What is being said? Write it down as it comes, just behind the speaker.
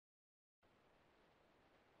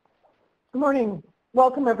Good morning.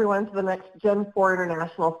 Welcome everyone to the next Gen 4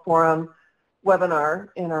 International Forum webinar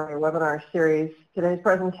in our webinar series. Today's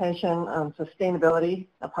presentation on sustainability,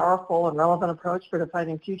 a powerful and relevant approach for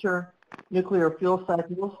defining future nuclear fuel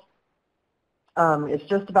cycles, is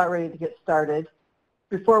just about ready to get started.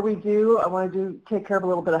 Before we do, I want to take care of a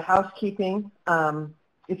little bit of housekeeping.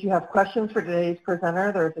 If you have questions for today's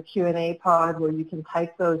presenter, there's a Q&A pod where you can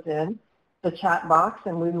type those in the chat box,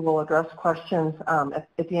 and we will address questions at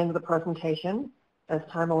the end of the presentation as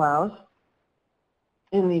time allows.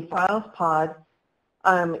 In the files pod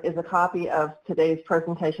is a copy of today's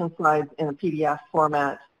presentation slides in a PDF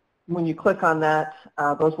format. When you click on that,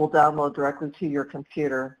 those will download directly to your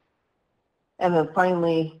computer. And then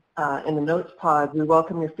finally, in the notes pod, we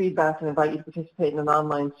welcome your feedback and invite you to participate in an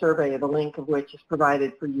online survey, the link of which is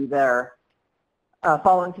provided for you there.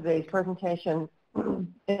 Following today's presentation,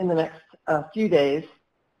 in the next few days,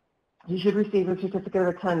 you should receive a certificate of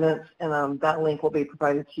attendance, and that link will be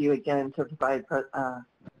provided to you again to provide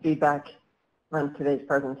feedback on today's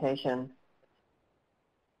presentation.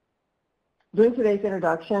 Doing today's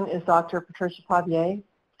introduction is Dr. Patricia Pavier.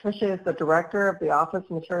 Patricia is the Director of the Office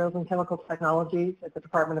of Materials and Chemical Technologies at the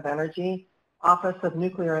Department of Energy, Office of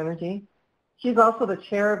Nuclear Energy. She's also the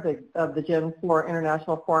Chair of the Gen 4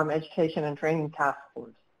 International Forum Education and Training Task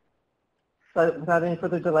Force. So without any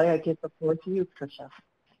further delay, I give the floor to you, Patricia.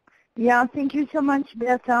 Yeah, thank you so much,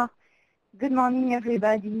 Bertha. Good morning,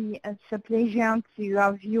 everybody. It's a pleasure to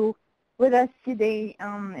have you with us today,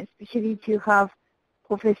 especially to have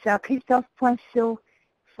Professor Christophe Poinceau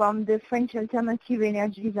from the French Alternative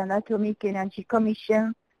Energies and Atomic Energy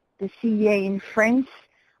Commission, the CEA in France,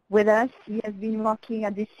 with us. He has been working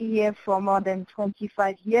at the CEA for more than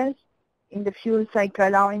 25 years in the fuel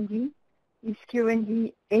cycle R&D. He's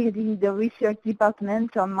currently heading the research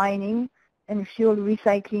department on mining and fuel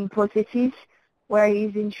recycling processes, where he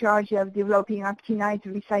is in charge of developing actinide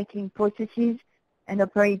recycling processes and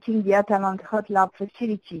operating the Atalante Hot Lab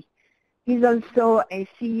facility. He's also a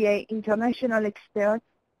CEA international expert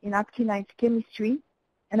in actinide chemistry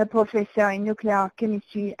and a professor in nuclear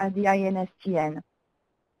chemistry at the INSTN.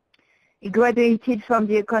 He graduated from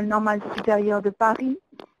the École Normale Supérieure de Paris.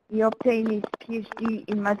 He obtained his PhD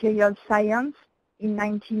in materials science in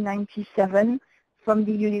 1997 from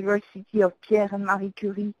the University of Pierre and Marie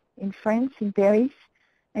Curie in France, in Paris,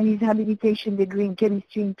 and his habilitation degree in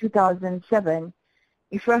chemistry in 2007.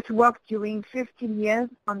 He first worked during 15 years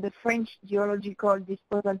on the French geological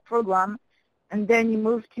disposal program, and then he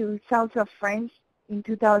moved to south of France in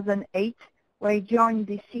 2008, where he joined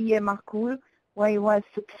the CEA Marcoule, where he was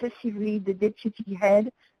successively the deputy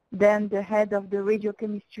head, then the head of the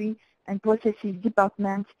radiochemistry and processes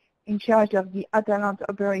department in charge of the Atalante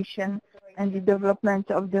operation and the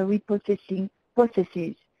development of the reprocessing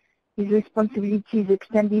processes. His responsibilities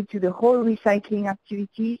extended to the whole recycling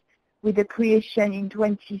activities, with the creation in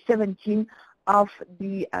 2017 of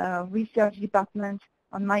the research department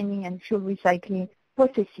on mining and fuel recycling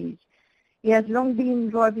processes. He has long been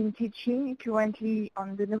involved in teaching, currently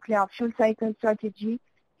on the nuclear fuel cycle strategy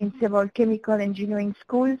in several chemical engineering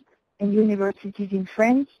schools and universities in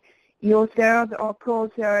France. He authored or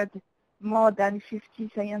co-authored more than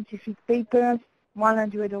 50 scientific papers,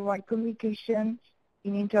 100 award communications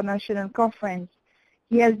in international conferences.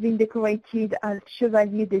 He has been decorated as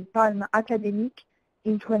Chevalier des Palmes Académiques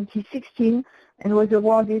in 2016 and was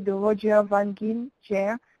awarded the Roger Van Gien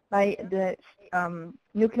Chair by the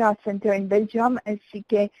Nuclear Center in Belgium,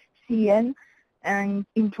 SCK-CN, and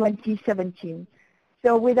in 2017.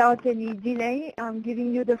 So without any delay, I'm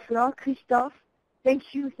giving you the floor. Christophe,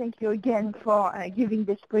 thank you again for giving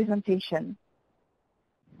this presentation.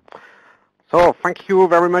 So thank you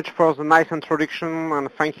very much for the nice introduction,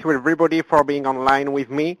 and thank you everybody for being online with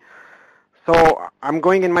me. So I'm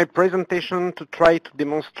going in my presentation to try to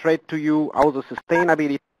demonstrate to you how the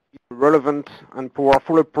sustainability is a relevant and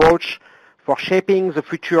powerful approach for shaping the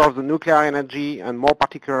future of the nuclear energy, and more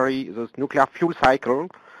particularly the nuclear fuel cycle.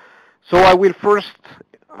 So I will first,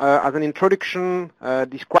 as an introduction,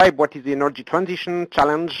 describe what is the energy transition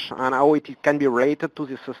challenge and how it can be related to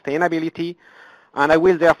the sustainability. And I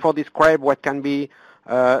will therefore describe what can be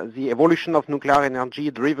the evolution of nuclear energy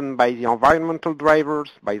driven by the environmental drivers,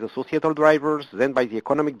 by the societal drivers, then by the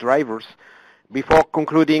economic drivers, before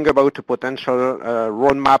concluding about a potential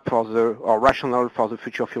roadmap or rationale for the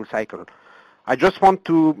future fuel cycle. I just want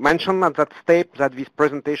to mention at that step that this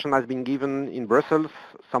presentation has been given in Brussels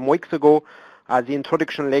some weeks ago as the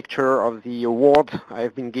introduction lecture of the award I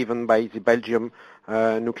have been given by the Belgium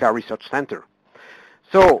Nuclear Research Center.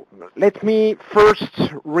 So let me first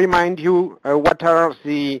remind you what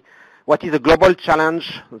is the global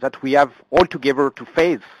challenge that we have all together to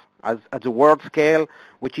face at the world scale,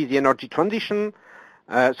 which is the energy transition.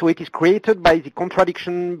 So it is created by the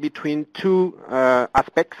contradiction between two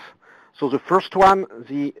aspects. So the first one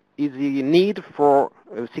is the need for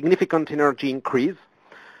a significant energy increase.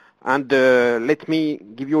 And let me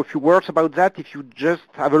give you a few words about that. If you just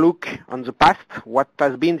have a look on the past, what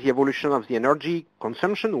has been the evolution of the energy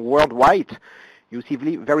consumption worldwide, you see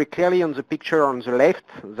very clearly on the picture on the left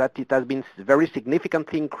that it has been very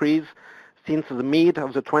significantly increased since the mid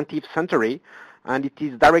of the 20th century. And it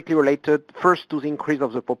is directly related first to the increase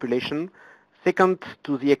of the population, second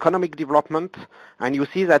to the economic development, and you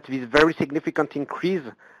see that this very significant increase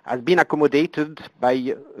has been accommodated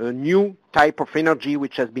by a new type of energy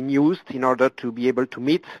which has been used in order to be able to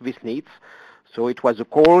meet these needs. So it was the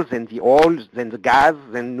coal, then the oil, then the gas,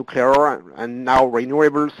 then nuclear, and now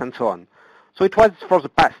renewables and so on. So it was for the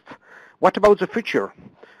past. What about the future?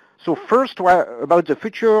 So first, about the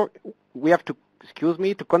future, we have to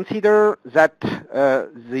consider that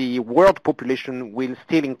the world population will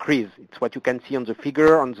still increase. It's what you can see on the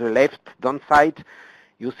figure on the left down side.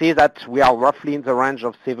 You see that we are roughly in the range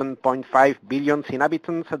of 7.5 billion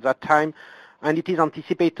inhabitants at that time, and it is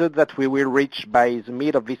anticipated that we will reach by the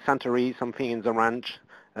mid of this century something in the range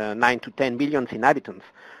 9 to 10 billion inhabitants.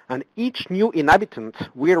 And each new inhabitant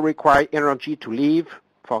will require energy to live,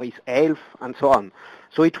 for his health, and so on.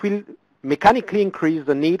 So it will mechanically increase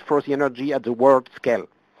the need for the energy at the world scale.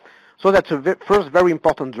 So that's a first very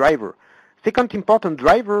important driver. Second important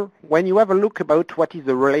driver, when you have a look about what is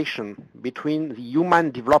the relation between the human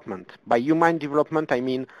development. By human development, I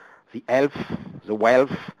mean the health, the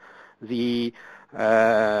wealth, the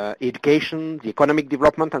education, the economic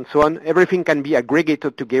development, and so on. Everything can be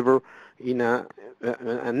aggregated together in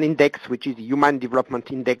an index, which is the Human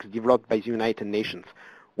Development Index developed by the United Nations.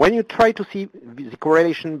 When you try to see the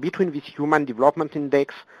correlation between this Human Development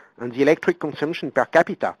Index and the electric consumption per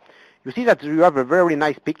capita, you see that you have a very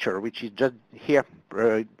nice picture, which is just here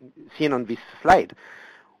seen on this slide,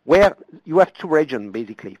 where you have two regions,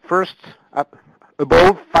 basically. First,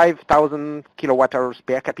 above 5,000 kilowatt hours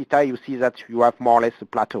per capita, you see that you have more or less a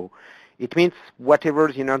plateau. It means whatever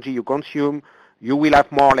the energy you consume, you will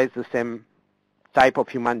have more or less the same type of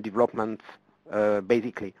human development,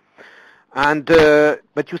 basically. And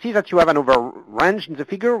but you see that you have another range in the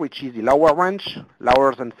figure, which is the lower range,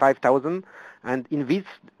 lower than 5,000. And in this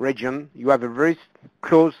region, you have a very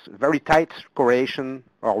close, very tight correlation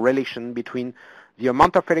or relation between the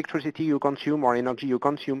amount of electricity you consume or energy you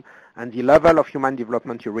consume and the level of human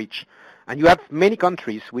development you reach. And you have many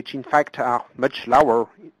countries which in fact are much lower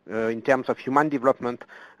in terms of human development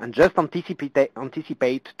and just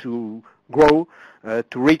anticipate to grow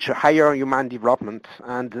to reach a higher human development.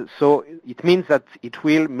 And so it means that it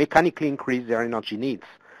will mechanically increase their energy needs.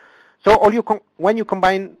 So when you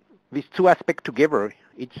combine these two aspects together,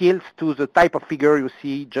 it yields to the type of figure you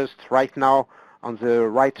see just right now on the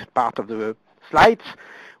right part of the slides,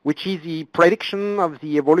 which is the prediction of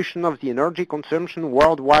the evolution of the energy consumption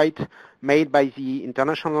worldwide made by the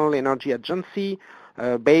International Energy Agency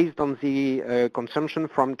based on the consumption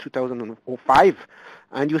from 2005.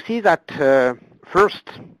 And you see that first,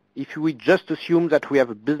 if we just assume that we have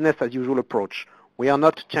a business as usual approach, we are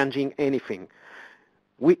not changing anything.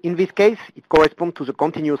 In this case, it corresponds to the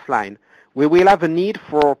continuous line. We will have a need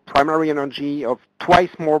for primary energy of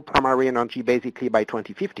twice more primary energy basically by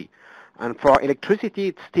 2050. And for electricity,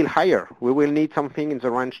 it's still higher. We will need something in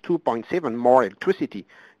the range 2.7 more electricity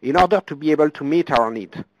in order to be able to meet our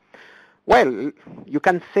need. Well, you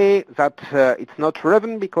can say that it's not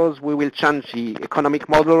relevant because we will change the economic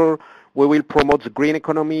model, we will promote the green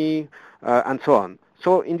economy, and so on.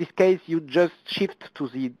 So in this case, you just shift to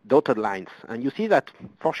the dotted lines, and you see that,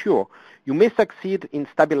 for sure, you may succeed in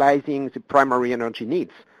stabilizing the primary energy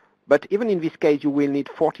needs. But even in this case, you will need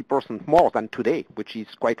 40% more than today, which is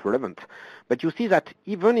quite relevant. But you see that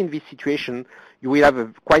even in this situation, you will have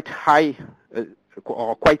a quite high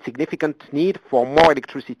or quite significant need for more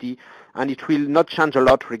electricity, and it will not change a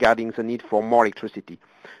lot regarding the need for more electricity.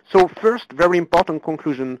 So first, very important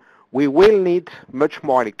conclusion, we will need much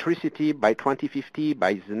more electricity by 2050,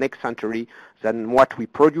 by the next century, than what we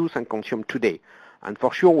produce and consume today. And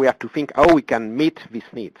for sure, we have to think how we can meet these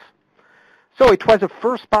needs. So it was the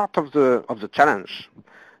first part of the challenge.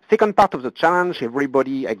 Second part of the challenge,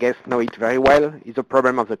 everybody, I guess, know it very well, is the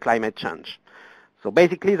problem of the climate change. So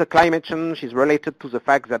basically, the climate change is related to the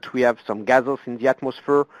fact that we have some gases in the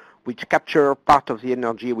atmosphere which capture part of the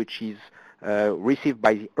energy which is received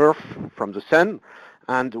by the Earth from the sun.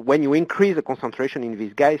 And when you increase the concentration in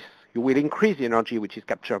these gases, you will increase the energy which is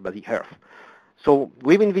captured by the Earth. So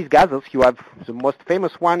within these gases, you have the most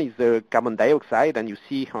famous one is the carbon dioxide, and you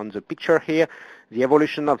see on the picture here the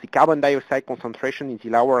evolution of the carbon dioxide concentration in the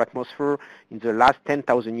lower atmosphere in the last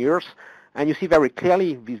 10,000 years. And you see very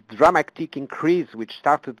clearly this dramatic increase which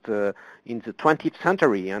started in the 20th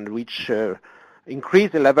century and which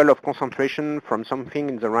increased the level of concentration from something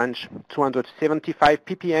in the range 275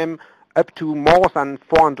 ppm up to more than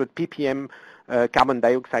 400 ppm carbon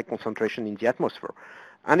dioxide concentration in the atmosphere.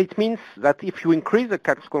 And it means that if you increase the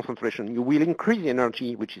concentration, you will increase the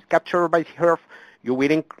energy which is captured by the Earth, you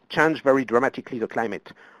will change very dramatically the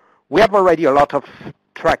climate. We have already a lot of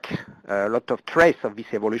trace of this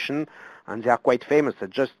evolution, and they are quite famous. I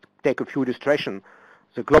just take a few illustrations.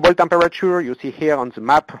 The global temperature you see here on the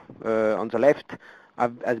map on the left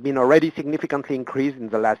has been already significantly increased in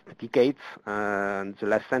the last decades and the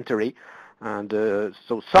last century. And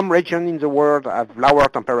so some regions in the world have lower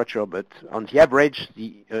temperature, but on the average,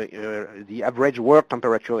 the average world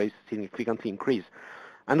temperature is significantly increased.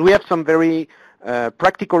 And we have some very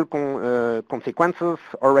practical consequences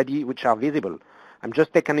already which are visible. I'm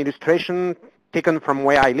just taking an illustration taken from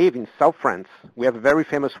where I live in South France. We have a very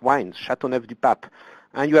famous wine, Châteauneuf-du-Pape.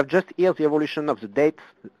 And you have just here the evolution of the dates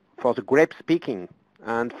for the grapes picking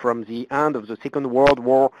and from the end of the Second World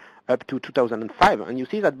War up to 2005. And you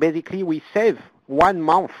see that basically we save 1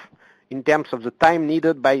 month in terms of the time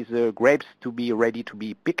needed by the grapes to be ready to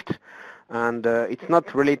be picked. And it's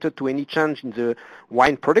not related to any change in the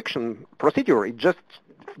wine production procedure. It's just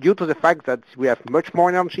due to the fact that we have much more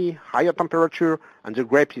energy, higher temperature, and the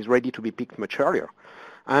grape is ready to be picked much earlier.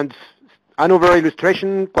 And another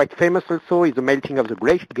illustration, quite famous also, is the melting of the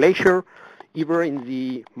glacier, either in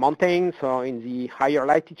the mountains or in the higher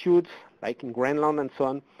latitudes, like in Greenland and so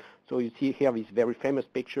on. So you see here this very famous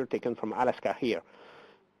picture taken from Alaska here.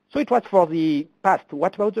 So it was for the past.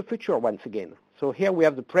 What about the future once again? So here we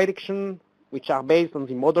have the prediction, which are based on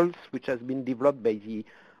the models which has been developed by the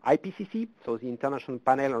IPCC, so the International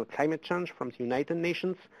Panel on Climate Change from the United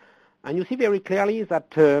Nations. And you see very clearly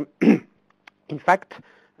that, in fact,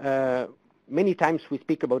 many times we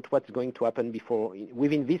speak about what's going to happen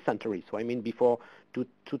within this century, so I mean before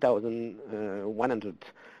 2100.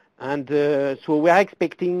 And so we are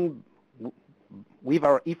expecting, with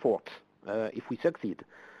our efforts, if we succeed,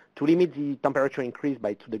 to limit the temperature increase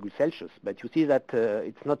by 2 degrees Celsius. But you see that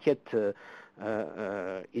it's not yet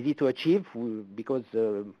easy to achieve because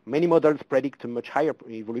many models predict a much higher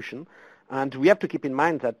evolution. And we have to keep in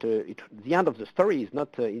mind that the end of the story is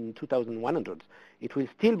not in 2100. It will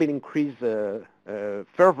still be increased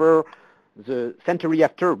further the century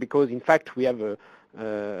after, because in fact we have the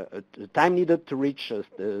time needed to reach a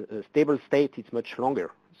stable state is much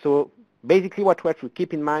longer. So basically what we have to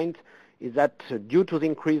keep in mind is that due to the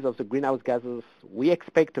increase of the greenhouse gases, we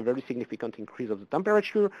expect a very significant increase of the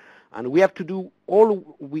temperature, and we have to do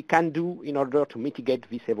all we can do in order to mitigate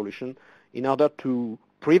this evolution, in order to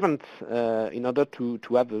prevent, in order to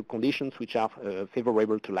have the conditions which are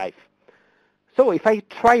favorable to life. So if I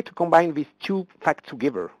try to combine these two facts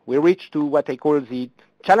together, we reach to what I call the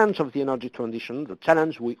challenge of the energy transition, the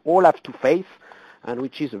challenge we all have to face, and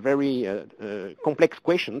which is a very complex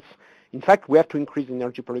question. In fact, we have to increase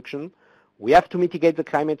energy production, we have to mitigate the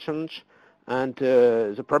climate change, and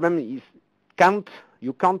the problem is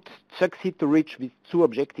you can't succeed to reach these two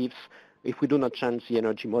objectives if we do not change the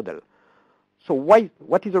energy model. So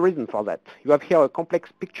what is the reason for that? You have here a complex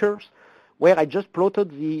pictures where I just plotted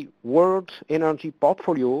the world energy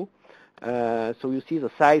portfolio. So you see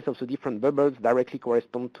the size of the different bubbles directly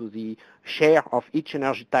correspond to the share of each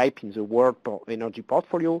energy type in the world energy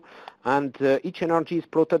portfolio. And each energy is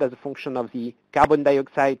plotted as a function of the carbon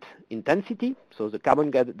dioxide intensity, so the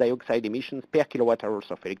carbon dioxide emissions per kilowatt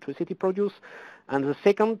hours of electricity produced. And the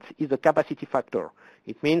second is the capacity factor.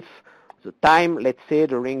 It means the time, let's say,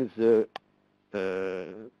 during the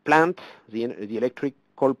plant, the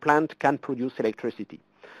electrical plant can produce electricity.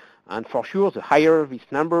 And for sure, the higher this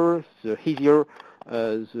number, the easier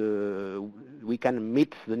we can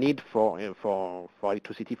meet the need for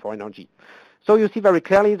electricity, for energy. So you see very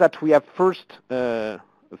clearly that we have first the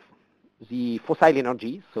fossil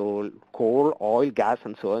energy, so coal, oil, gas,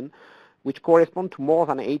 and so on, which correspond to more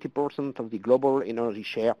than 80% of the global energy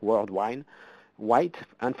share worldwide,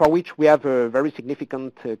 and for which we have a very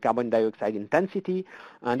significant carbon dioxide intensity.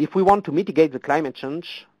 And if we want to mitigate the climate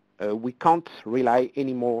change, we can't rely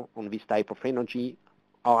anymore on this type of energy,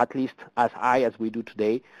 or at least as high as we do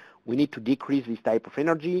today. We need to decrease this type of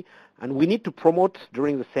energy, and we need to promote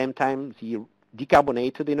during the same time the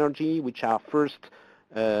decarbonated energy, which are first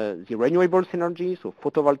the renewables energy, so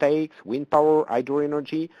photovoltaics, wind power, hydro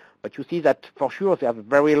energy, but you see that for sure they have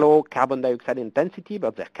very low carbon dioxide intensity,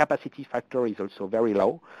 but their capacity factor is also very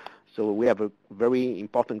low. So we have a very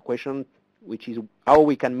important question, which is how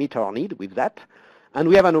we can meet our need with that. And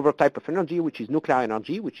we have another type of energy, which is nuclear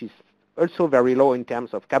energy, which is also very low in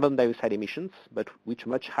terms of carbon dioxide emissions, but with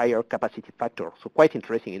much higher capacity factor. So quite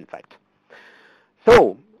interesting, in fact.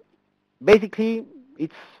 So basically,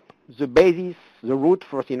 it's the basis, the route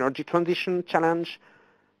for the energy transition challenge,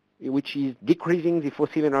 which is decreasing the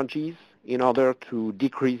fossil energies in order to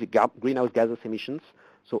decrease the greenhouse gases emissions.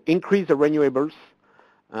 So increase the renewables,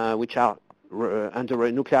 which are and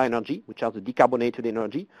the nuclear energy, which are the decarbonated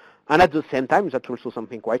energy. And at the same time, that's also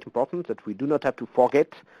something quite important that we do not have to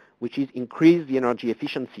forget, which is increase the energy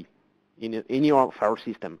efficiency in any of our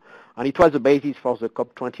system. And it was the basis for the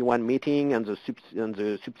COP21 meeting and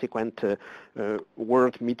the subsequent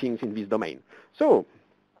world meetings in this domain. So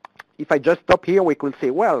if I just stop here, we could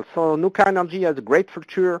say, well, so nuclear energy has a great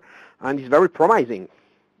future and is very promising.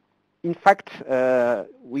 In fact,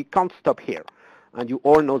 we can't stop here. And you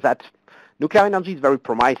all know that nuclear energy is very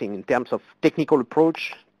promising in terms of technical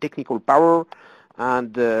approach, technical power,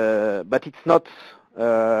 and but it's not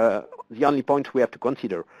the only point we have to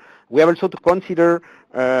consider. We have also to consider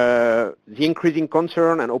the increasing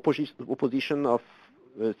concern and opposition of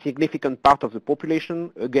a significant part of the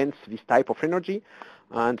population against this type of energy.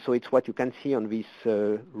 And so it's what you can see on this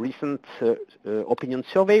recent opinion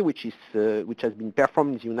survey, which has been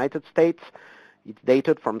performed in the United States. It's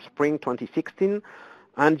dated from spring 2016.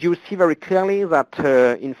 And you see very clearly that,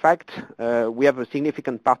 in fact, we have a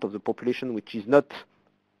significant part of the population which is not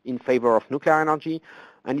in favor of nuclear energy,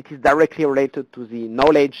 and it is directly related to the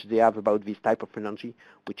knowledge they have about this type of energy,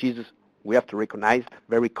 which is, we have to recognize,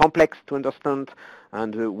 very complex to understand,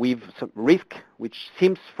 and with some risk which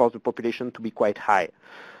seems for the population to be quite high.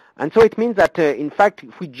 And so it means that, in fact,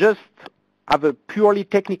 if we just have a purely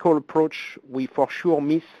technical approach, we for sure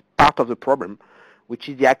miss part of the problem, which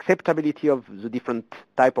is the acceptability of the different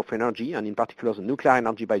type of energy, and in particular the nuclear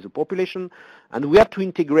energy by the population. And we have to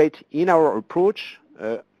integrate in our approach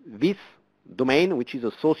this domain, which is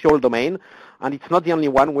a social domain, and it's not the only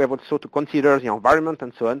one. We have also to consider the environment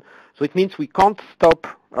and so on. So it means we can't stop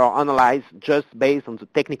or analyze just based on the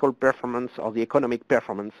technical performance or the economic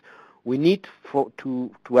performance. We need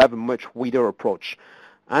to have a much wider approach.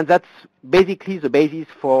 And that's basically the basis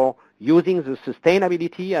for using the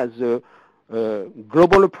sustainability as a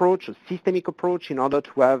global approach, a systemic approach, in order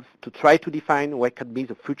to try to define what could be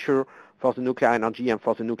the future for the nuclear energy and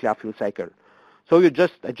for the nuclear fuel cycle. So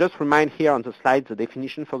I just remind here on the slide the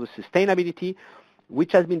definition for the sustainability,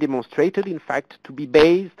 which has been demonstrated, in fact, to be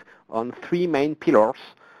based on three main pillars.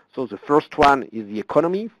 So the first one is the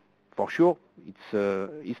economy, for sure.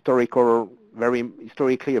 It's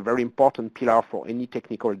historically a very important pillar for any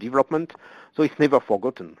technical development. So it's never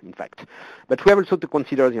forgotten, in fact. But we have also to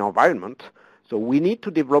consider the environment. So we need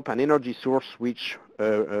to develop an energy source which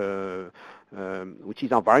is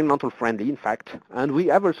environmental friendly, in fact, and we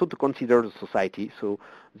have also to consider the society. So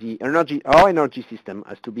our energy system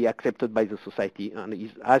has to be accepted by the society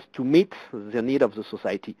and has to meet the need of the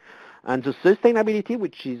society. And the sustainability,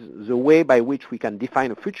 which is the way by which we can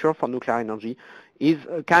define a future for nuclear energy, is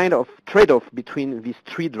a kind of trade-off between these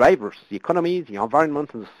three drivers: the economy, the environment,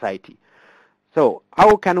 and the society. So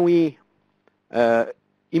how can we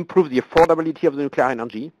improve the affordability of the nuclear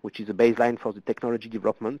energy, which is a baseline for the technology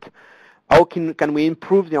development? How can we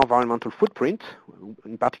improve the environmental footprint,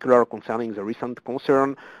 in particular concerning the recent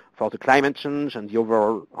concern for the climate change and the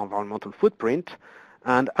overall environmental footprint?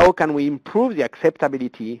 And how can we improve the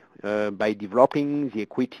acceptability by developing the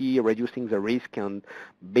equity, reducing the risk, and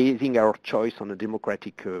basing our choice on the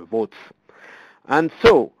democratic votes? And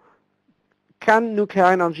so, can nuclear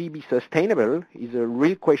energy be sustainable is a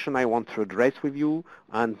real question I want to address with you,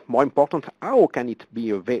 and more important, how can it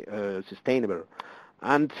be sustainable?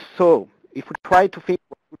 And so, if we try to think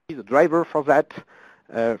what would be the driver for that,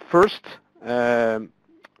 first,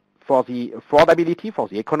 for the affordability, for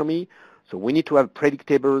the economy, so we need to have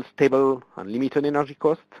predictable, stable, and limited energy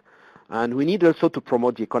costs. And we need also to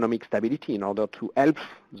promote the economic stability in order to help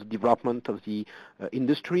the development of the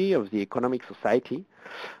industry, of the economic society.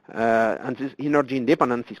 And this energy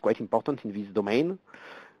independence is quite important in this domain.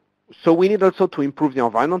 So we need also to improve the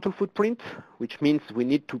environmental footprint, which means we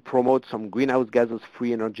need to promote some greenhouse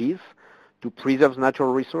gases-free energies, to preserve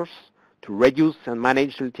natural resources, to reduce and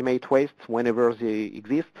manage ultimate waste whenever they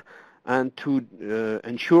exist, and to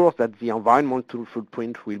ensure that the environmental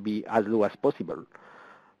footprint will be as low as possible.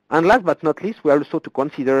 And last but not least, we also to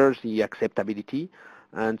consider the acceptability.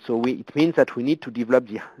 And so it means that we need to develop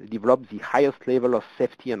the highest level of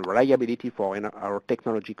safety and reliability for our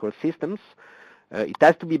technological systems. It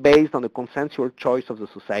has to be based on the consensual choice of the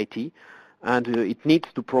society, and it needs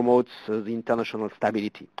to promote the international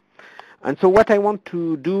stability. And so what I want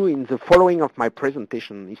to do in the following of my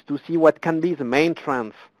presentation is to see what can be the main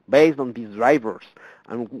trends based on these drivers,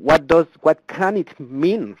 and what can it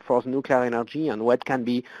mean for the nuclear energy, and what can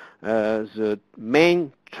be the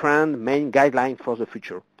main trend, main guideline for the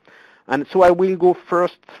future. And so I will go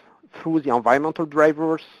first through the environmental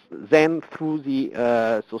drivers, then through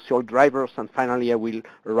the social drivers, and finally I will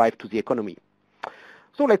arrive to the economy.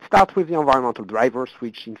 So let's start with the environmental drivers,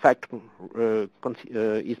 which in fact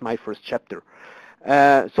is my first chapter.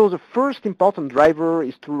 So the first important driver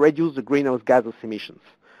is to reduce the greenhouse gases emissions.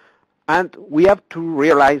 And we have to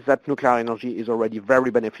realize that nuclear energy is already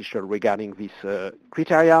very beneficial regarding this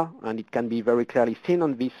criteria, and it can be very clearly seen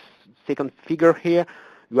on this second figure here.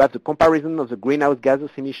 You have the comparison of the greenhouse gases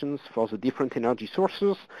emissions for the different energy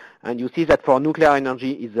sources, and you see that for nuclear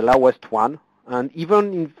energy is the lowest one. And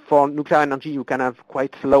even for nuclear energy, you can have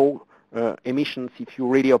quite low emissions if you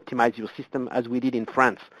really optimize your system, as we did in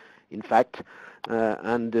France, in fact.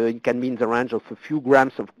 And it can be in the range of a few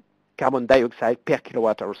grams of carbon dioxide per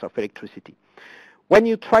kilowatt hours of electricity. When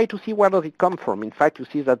you try to see where does it come from, in fact, you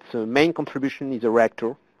see that the main contribution is a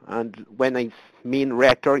reactor. And when I mean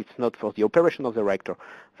reactor, it's not for the operation of the reactor.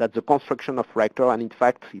 That's the construction of reactor, and in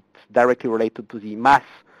fact, it's directly related to the mass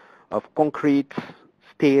of concrete,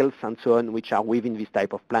 steels, and so on, which are within this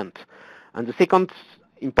type of plant. And the second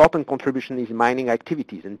important contribution is mining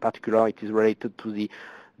activities. In particular, it is related to the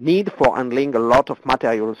need for handling a lot of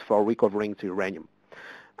materials for recovering the uranium.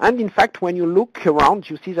 And in fact, when you look around,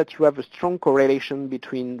 you see that you have a strong correlation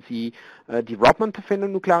between the development of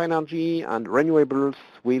nuclear energy and renewables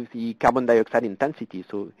with the carbon dioxide intensity.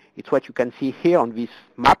 So it's what you can see here on this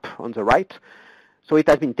map on the right. So it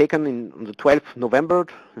has been taken on the 12th November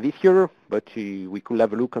this year, but we could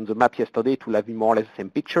have a look on the map yesterday to have more or less the same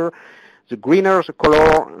picture. The greener the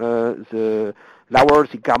color, the lower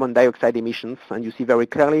the carbon dioxide emissions, and you see very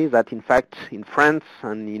clearly that in fact in France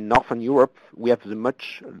and in Northern Europe we have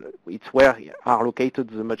it's where are located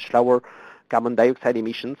the much lower carbon dioxide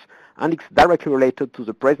emissions, and it's directly related to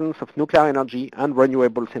the presence of nuclear energy and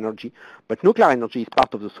renewables energy, but nuclear energy is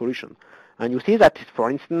part of the solution. And you see that, for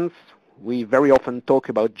instance, we very often talk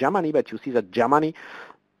about Germany, but you see that Germany,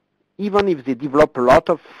 even if they develop a lot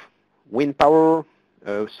of wind power,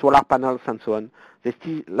 solar panels and so on, they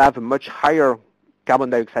still have a much higher carbon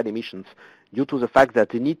dioxide emissions due to the fact that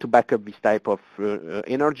they need to back up this type of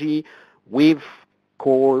energy with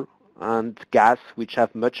coal and gas, which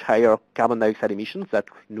have much higher carbon dioxide emissions than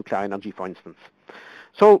nuclear energy, for instance.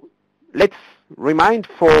 So let's remind,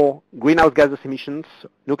 for greenhouse gases emissions,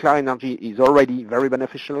 nuclear energy is already very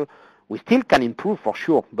beneficial. We still can improve for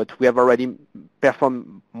sure, but we have already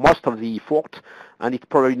performed most of the effort, and it's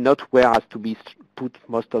probably not where has to be put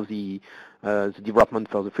most of the development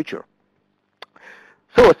for the future.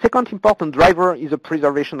 So a second important driver is the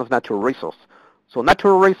preservation of natural resource. So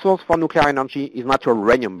natural resource for nuclear energy is natural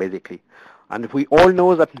uranium, basically. And we all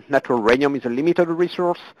know that natural uranium is a limited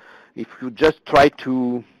resource. If you just try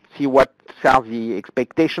to see what are the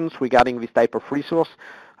expectations regarding this type of resource,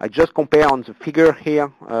 I just compare on the figure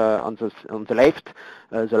here on the left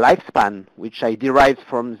the lifespan, which I derived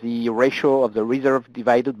from the ratio of the reserve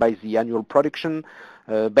divided by the annual production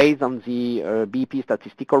based on the BP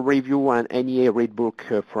statistical review and NEA read book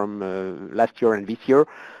from last year and this year.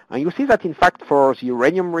 And you see that in fact for the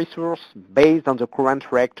uranium resource based on the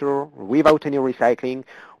current reactor without any recycling,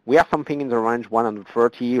 we have something in the range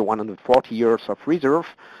 130 or 140 years of reserve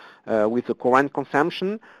with the current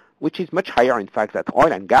consumption, which is much higher, in fact, than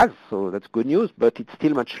oil and gas, so that's good news, but it's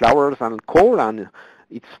still much lower than coal, and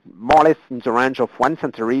it's more or less in the range of 1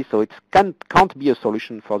 century, so it can't be a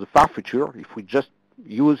solution for the far future if we just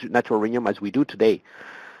use natural uranium as we do today.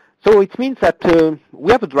 So it means that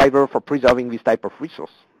we have a driver for preserving this type of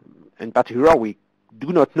resource. In particular, we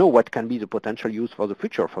do not know what can be the potential use for the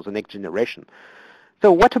future, for the next generation.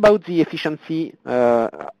 So what about the efficiency,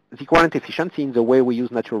 the current efficiency in the way we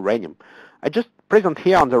use natural uranium? I just present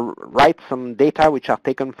here on the right some data which are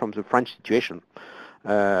taken from the French situation.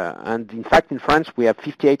 And in fact, in France, we have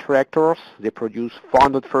 58 reactors. They produce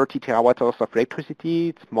 430 terawatt-hours of electricity.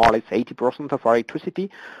 It's more or less 80% of our electricity.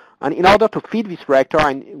 And in order to feed this reactor,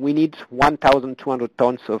 we need 1,200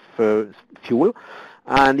 tons of fuel.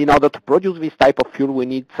 And in order to produce this type of fuel, we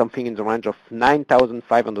need something in the range of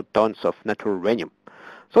 9,500 tons of natural uranium.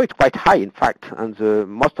 So it's quite high, in fact, and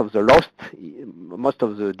most of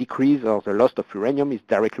the decrease or the loss of uranium is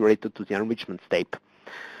directly related to the enrichment step.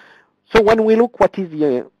 So when we look what is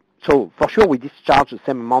the, so for sure we discharge the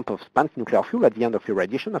same amount of spent nuclear fuel at the end of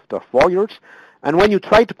irradiation after 4 years. And when you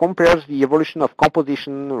try to compare the evolution of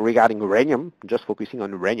composition regarding uranium, just focusing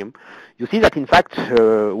on uranium, you see that in fact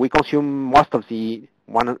we consume most of the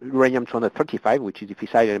uranium-235, which is the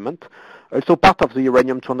fissile element, also part of the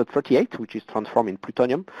uranium-238, which is transformed in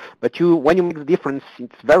plutonium. But when you make the difference,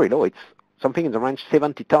 it's very low. It's something in the range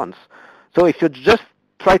 70 tons. So if you just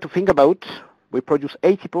try to think about, we produce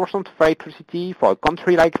 80% of electricity for a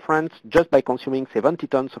country like France just by consuming 70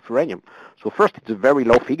 tons of uranium. So first, it's a very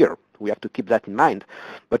low figure. We have to keep that in mind.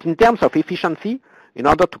 But in terms of efficiency, in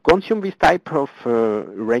order to consume this type of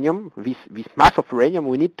uranium, this mass of uranium,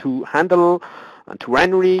 we need to handle and to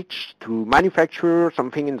enrich, to manufacture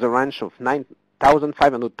something in the range of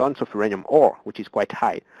 9,500 tons of uranium ore, which is quite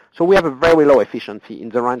high. So we have a very low efficiency in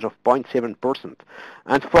the range of 0.7%.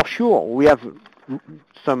 And for sure, we have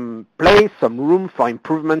some room for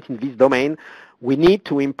improvement in this domain. We need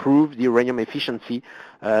to improve the uranium efficiency.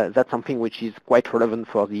 That's something which is quite relevant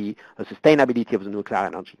for the sustainability of the nuclear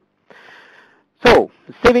energy. So,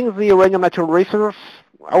 saving the uranium natural resource,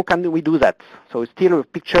 how can we do that? So it's still a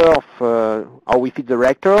picture of how we feed the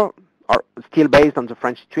reactor, are still based on the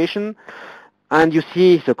French situation. And you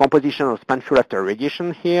see the composition of spent fuel after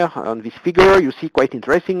irradiation here on this figure. You see quite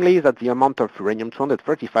interestingly that the amount of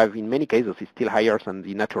uranium-235 in many cases is still higher than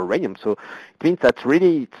the natural uranium. So it means that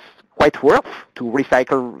really it's quite worth to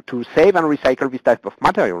recycle, to save and recycle this type of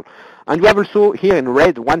material. And we have also here in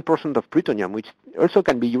red 1% of plutonium, which also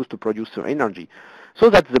can be used to produce energy. So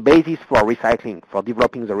that's the basis for recycling, for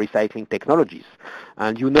developing the recycling technologies.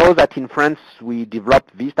 And you know that in France we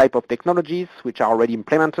developed these type of technologies which are already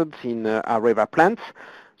implemented in our river plants.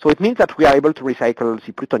 So it means that we are able to recycle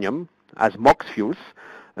the plutonium as MOX fuels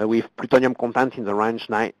with plutonium content in the range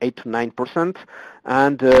 8 to 9%.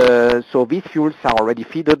 And so these fuels are already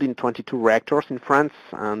fed in 22 reactors in France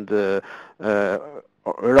and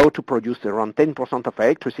allowed to produce around 10% of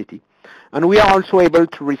electricity. And we are also able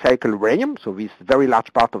to recycle uranium, so this very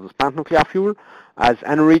large part of the spent nuclear fuel, as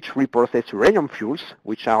enriched reprocessed uranium fuels,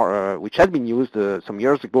 which had been used some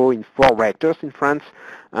years ago in 4 reactors in France,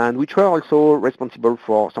 and which were also responsible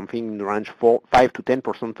for something in the range 5 to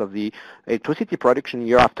 10% of the electricity production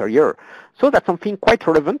year after year. So that's something quite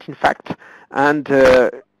relevant, in fact. And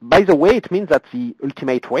by the way, it means that the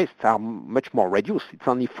ultimate wastes are much more reduced. It's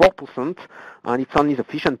only 4%, and it's only the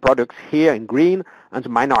fission products here in green and the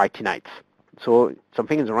minor actinides. So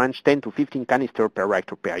something in the range 10 to 15 canister per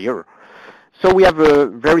reactor per year. So we have a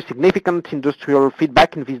very significant industrial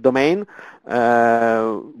feedback in this domain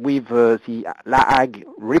with the La Hague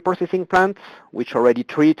reprocessing plants, which already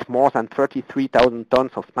treat more than 33,000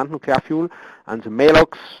 tons of spent nuclear fuel, and the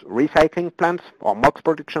Melox recycling plants, or MOX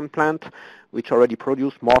production plant, which already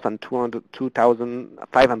produce more than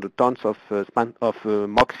 2,500 tons of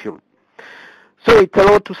MOX fuel. So it's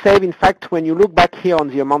allowed to save, in fact, when you look back here on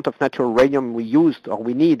the amount of natural uranium we used or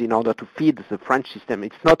we need in order to feed the French system,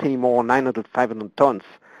 it's not anymore 9,500 tons,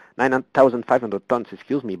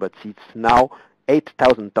 excuse me, but it's now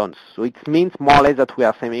 8,000 tons. So it means more or less that we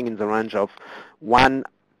are saving in the range of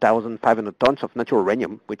 1,500 tons of natural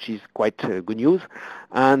uranium, which is quite good news.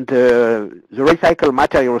 And the recycled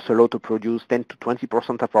materials allow to produce 10 to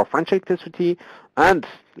 20% of our French electricity. And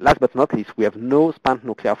last but not least, we have no spent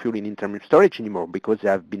nuclear fuel in intermediate storage anymore because they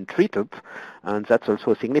have been treated. And that's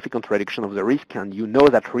also a significant reduction of the risk. And you know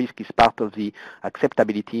that risk is part of the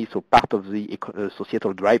acceptability, so part of the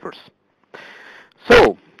societal drivers.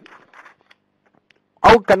 So,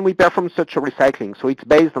 how can we perform such a recycling? So it's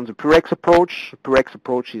based on the Purex approach. Purex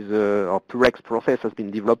approach is, or Purex process has been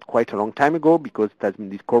developed quite a long time ago because it has been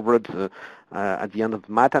discovered at the end of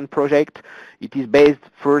the Matan project. It is based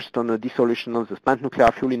first on a dissolution of the spent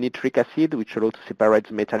nuclear fuel in nitric acid, which allows to separate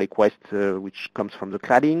the metallic waste which comes from the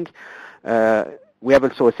cladding. We have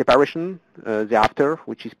also a separation thereafter,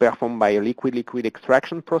 which is performed by a liquid-liquid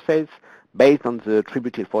extraction process based on the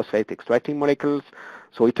tributyl phosphate extracting molecules.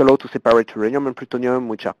 So it allows to separate uranium and plutonium,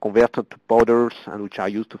 which are converted to powders and which are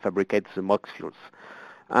used to fabricate the MOX fuels.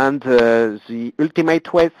 And the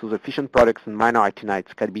ultimate waste, so the fission products and minor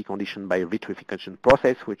actinides, can be conditioned by a vitrification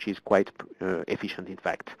process, which is quite efficient, in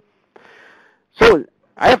fact. So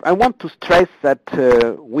I want to stress that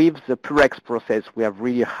with the Purex process, we have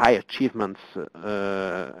really high achievements,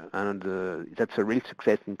 and that's a real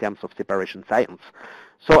success in terms of separation science.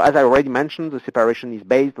 So as I already mentioned, the separation is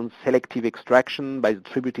based on selective extraction by the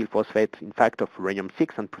tributyl phosphate, in fact, of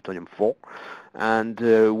uranium-6 and plutonium-4. And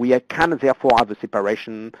we can therefore have a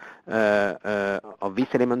separation of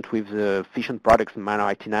this element with fission products and minor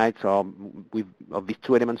actinides, or of these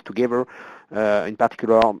two elements together, in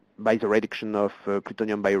particular by the reduction of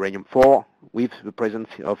plutonium by uranium-4 with the presence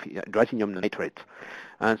of hydrazinium nitrate.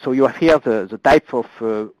 And so you have here the type of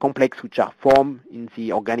complex which are formed in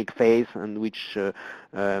the organic phase and which is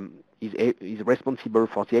responsible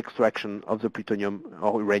for the extraction of the plutonium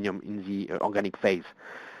or uranium in the organic phase.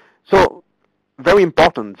 So very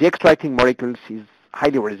important, the extracting molecules is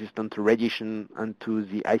highly resistant to radiation and to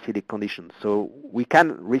the acidic conditions. So we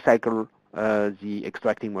can recycle the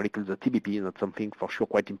extracting molecules, the TBP, that's something for sure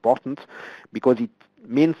quite important because it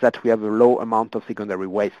means that we have a low amount of secondary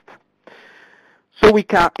waste. So we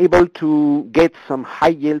are able to get some high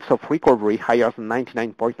yields of recovery, higher than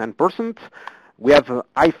 99.9%. We have a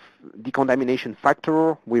high decontamination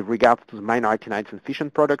factor with regards to the minor actinides and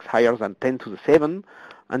fission products, higher than 10 to the 7.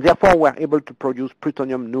 And therefore, we are able to produce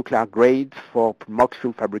plutonium nuclear grades for MOX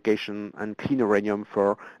fuel fabrication and clean uranium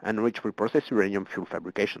for enriched reprocessed uranium fuel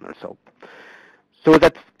fabrication also. So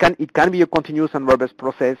it can be a continuous and robust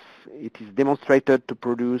process. It is demonstrated to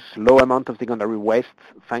produce low amount of secondary waste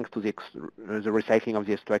thanks to the recycling of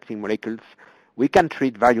the extracting molecules. We can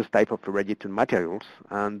treat various types of irradiated materials,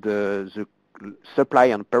 and the supply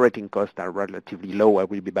and operating costs are relatively low. I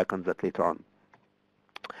will be back on that later on.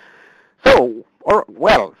 So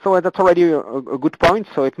that's already a good point.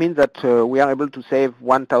 So it means that we are able to save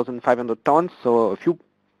 1,500 tons, so a few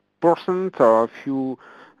percent or a few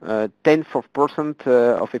tenths of percent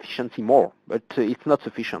of efficiency more, but it's not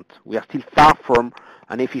sufficient. We are still far from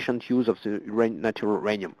an efficient use of the natural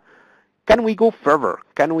uranium. Can we go further?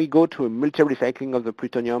 Can we go to a multi-recycling of the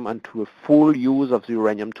plutonium and to a full use of the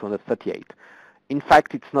uranium-238? In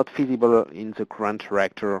fact, it's not feasible in the current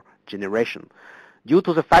reactor generation, due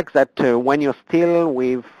to the fact that when you're still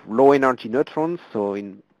with low energy neutrons, so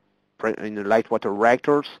in the light water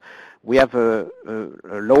reactors, we have a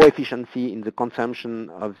low efficiency in the consumption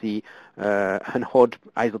of the unhoed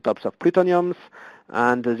isotopes of plutoniums,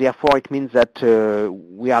 and therefore it means that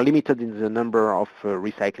we are limited in the number of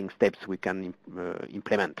recycling steps we can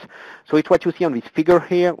implement. So it's what you see on this figure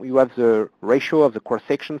here. You have the ratio of the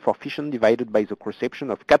cross-section for fission divided by the cross-section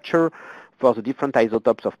of capture for the different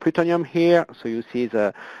isotopes of plutonium here. So you see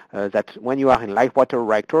that when you are in light water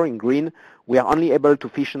reactor in green, we are only able to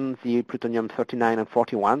fission the plutonium 39 and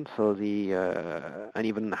 41, so the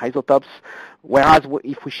uneven isotopes, whereas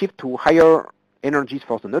if we shift to higher energies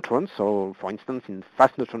for the neutrons, so for instance in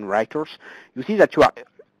fast neutron reactors, you see that you are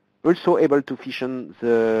also able to fission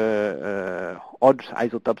the odd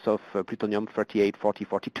isotopes of plutonium 38, 40,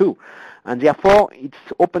 42. And therefore, it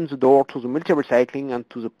opens the door to the multi-recycling and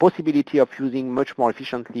to the possibility of using much more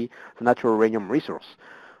efficiently the natural uranium resource.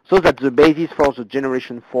 So that's the basis for the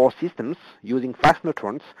generation 4 systems using fast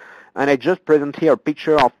neutrons. And I just present here a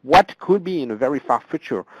picture of what could be in a very far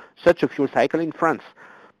future such a fuel cycle in France.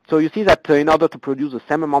 So you see that in order to produce the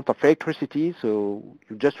same amount of electricity, so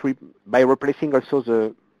you just by replacing also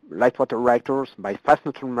the light water reactors by fast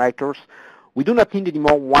neutron reactors, we do not need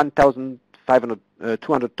anymore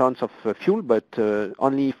 200 tons of fuel, but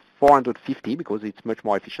only 450 because it's much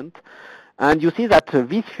more efficient. And you see that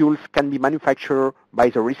these fuels can be manufactured by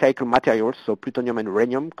the recycled materials, so plutonium and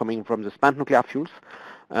uranium coming from the spent nuclear fuels,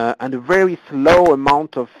 and a very slow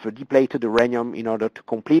amount of depleted uranium in order to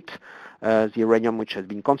complete the uranium which has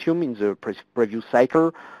been consumed in the previous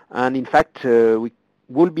cycle. And in fact, we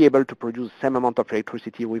will be able to produce the same amount of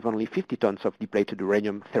electricity with only 50 tons of depleted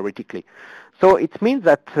uranium theoretically. So it means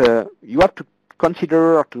that you have to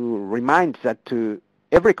consider, to remind that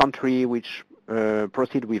every country which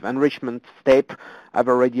proceed with enrichment step have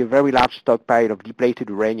already a very large stockpile of depleted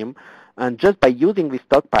uranium, and just by using this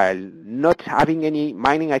stockpile, not having any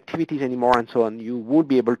mining activities anymore and so on, you would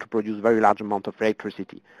be able to produce very large amount of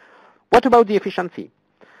electricity. What about the efficiency?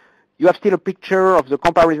 You have still a picture of the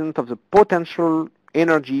comparison of the potential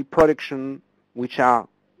energy production which are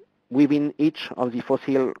within each of the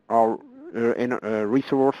fossil or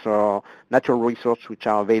resource or natural resource which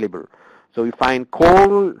are available. So you find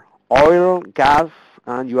coal, oil, gas,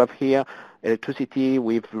 and you have here electricity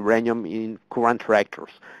with uranium in current reactors.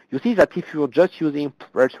 You see that if you're just using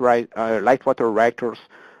light water reactors,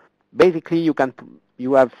 basically you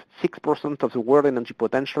have 6% of the world energy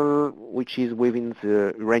potential, which is within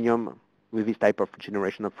the uranium with this type of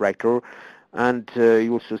generation of reactor. And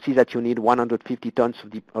you also see that you need 150 tons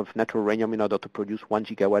of natural uranium in order to produce 1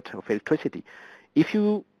 gigawatt of electricity. If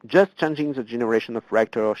you just changing the generation of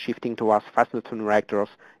reactors, shifting towards fast neutron reactors,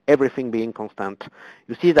 everything being constant,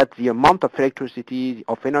 you see that the amount of electricity,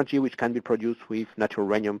 of energy which can be produced with natural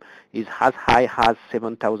uranium is as high as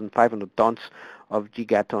 7,500 tons of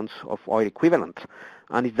gigatons of oil equivalent.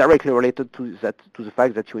 And it's directly related to the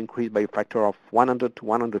fact that you increase by a factor of 100 to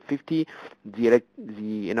 150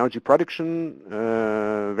 the energy production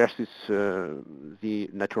versus the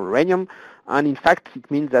natural uranium. And in fact,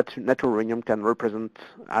 it means that natural uranium can represent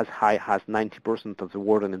as high as 90% of the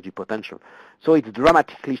world energy potential. So it's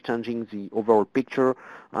dramatically changing the overall picture,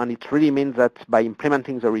 and it really means that by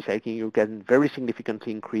implementing the recycling, you can very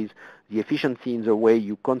significantly increase the efficiency in the way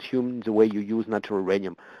you consume, the way you use natural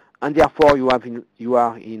uranium. And therefore, you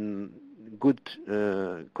are in good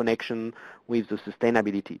connection with the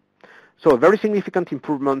sustainability. So a very significant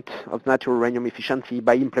improvement of natural uranium efficiency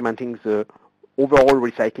by implementing the overall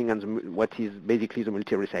recycling and what is basically the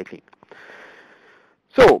multi-recycling.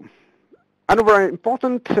 So another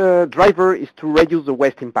important driver is to reduce the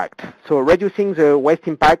waste impact. So reducing the waste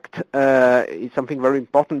impact is something very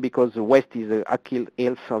important because the waste is the Achilles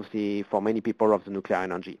heel for many people of the nuclear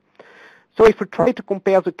energy. So if we try to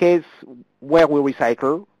compare the case where we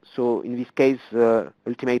recycle, so in this case,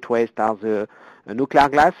 ultimate waste are the nuclear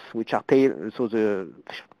glass, which are so the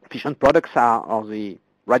fission products or the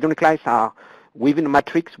radionuclides are within a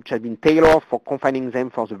matrix which has been tailored for confining them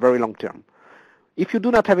for the very long term. If you do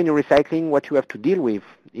not have any recycling, what you have to deal with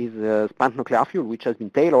is spent nuclear fuel, which has been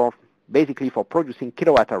tailored basically for producing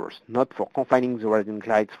kilowatt hours, not for confining the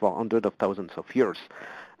radionuclides for hundreds of thousands of years.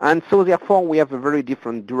 And so therefore we have a very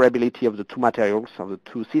different durability of the two materials, of the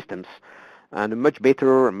two systems, and a much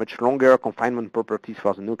better and much longer confinement properties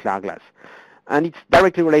for the nuclear glass. And it's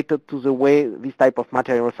directly related to the way this type of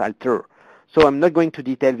materials alter. So I'm not going to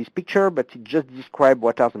detail this picture, but it just describes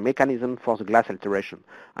what are the mechanisms for the glass alteration.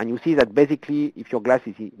 And you see that basically if your glass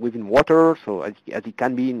is within water, so as it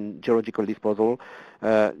can be in geological disposal,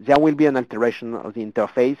 there will be an alteration of the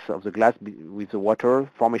interface of the glass with the water,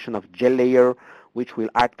 formation of gel layer, which will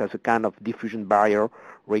act as a kind of diffusion barrier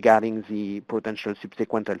regarding the potential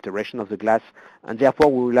subsequent alteration of the glass, and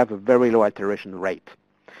therefore we will have a very low alteration rate.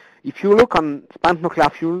 If you look on spent nuclear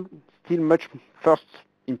fuel, still much first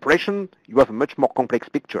impression, you have a much more complex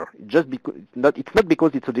picture. It's not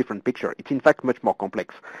because it's a different picture. It's in fact much more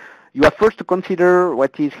complex. You have first to consider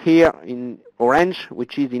what is here in orange,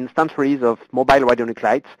 which is instantaneous of mobile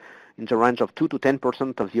radionuclides in the range of 2 to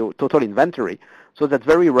 10% of the total inventory. So that's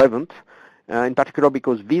very relevant, in particular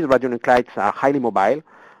because these radionuclides are highly mobile.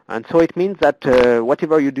 And so it means that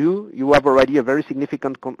whatever you do, you have already a very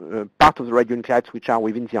significant part of the radionuclides which are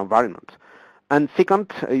within the environment. And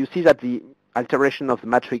second, you see that the alteration of the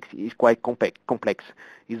matrix is quite complex.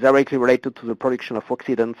 It's directly related to the production of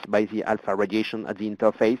oxidants by the alpha radiation at the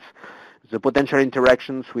interface, the potential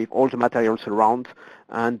interactions with all the materials around,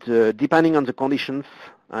 and depending on the conditions,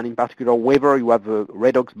 and in particular whether you have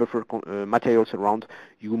redox buffer materials around,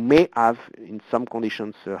 you may have, in some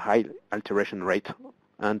conditions, a high alteration rate.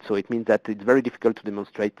 And so it means that it's very difficult to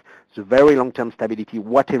demonstrate the very long-term stability,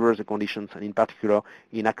 whatever the conditions, and in particular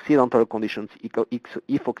in accidental conditions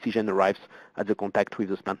if oxygen arrives at the contact with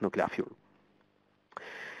the spent nuclear fuel.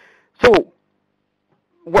 So,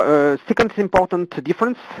 second important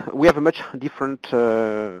difference, we have a much different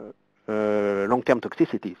long-term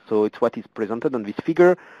toxicity. So it's what is presented on this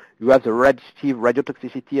figure. You have the relative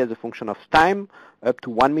radiotoxicity as a function of time, up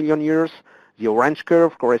to 1 million years. The orange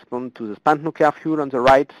curve corresponds to the spent nuclear fuel on the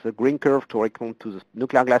right, the green curve corresponds to the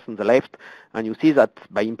nuclear glass on the left, and you see that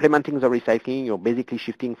by implementing the recycling, you're basically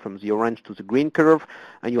shifting from the orange to the green curve,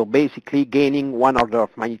 and you're basically gaining 1 order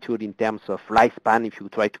of magnitude in terms of lifespan if you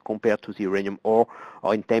try to compare to the uranium ore,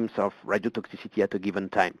 or in terms of radiotoxicity at a given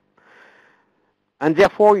time. And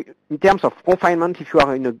therefore, in terms of confinement, if you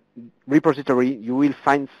are in a repository, you will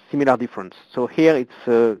find similar difference. So here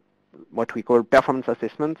it's what we call performance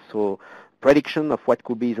assessment, so prediction of what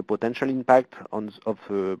could be the potential impact of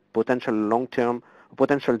potential long-term,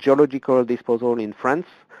 potential geological disposal in France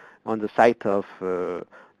on the site of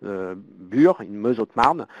Bure in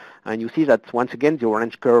Meuse-Haute-Marne. And you see that once again the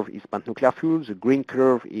orange curve is spent nuclear fuel, the green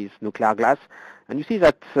curve is nuclear glass. And you see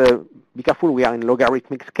that, be careful, we are in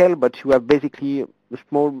logarithmic scale, but you have basically a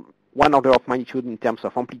small 1 order of magnitude in terms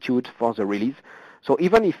of amplitude for the release. So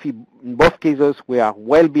even if in both cases we are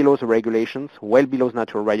well below the regulations, well below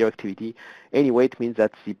natural radioactivity, anyway it means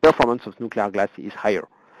that the performance of nuclear glass is higher.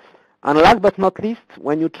 And last but not least,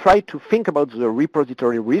 when you try to think about the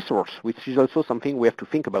repository resource, which is also something we have to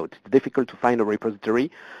think about. It's difficult to find a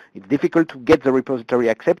repository. It's difficult to get the repository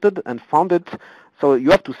accepted and funded. So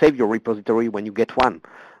you have to save your repository when you get one.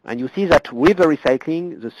 And you see that with the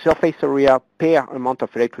recycling, the surface area per amount of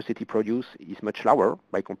electricity produced is much lower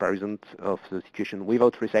by comparison of the situation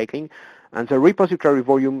without recycling. And the repository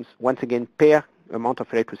volumes, once again, per amount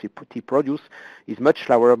of electricity produced is much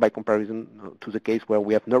lower by comparison to the case where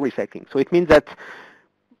we have no recycling. So it means that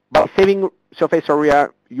by saving surface area,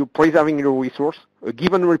 you're preserving your resource. A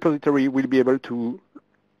given repository will be able to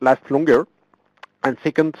last longer. And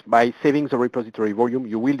second, by saving the repository volume,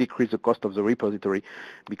 you will decrease the cost of the repository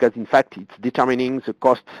because, in fact, it's determining the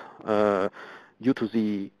cost due to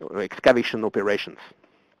the excavation operations.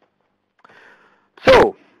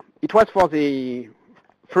 So it was for the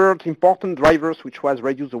third important drivers, which was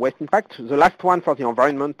reduce the waste impact. The last one for the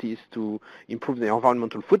environment is to improve the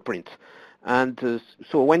environmental footprint. And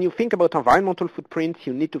so when you think about environmental footprint,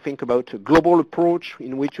 you need to think about a global approach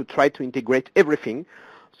in which you try to integrate everything.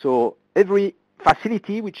 So every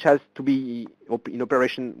facility which has to be in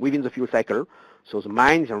operation within the fuel cycle, so the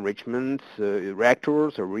mines, enrichments,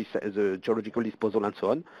 reactors, the geological disposal, and so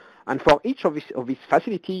on. And for each of this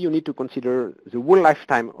facility, you need to consider the whole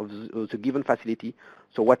lifetime of the given facility,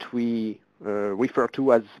 so what we refer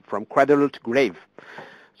to as from cradle to grave.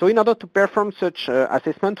 So in order to perform such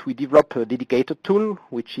assessment, we develop a dedicated tool,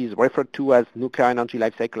 which is referred to as Nuclear Energy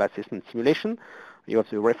Life Cycle Assessment Simulation. You have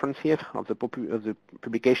the reference here of the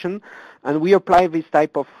publication. And we apply this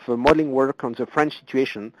type of modeling work on the French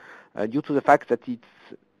situation due to the fact that it's,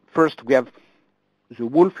 first, we have the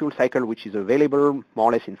whole fuel cycle which is available more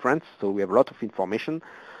or less in France, so we have a lot of information.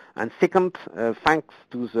 And second, thanks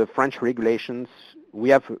to the French regulations, we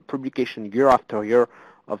have publication year after year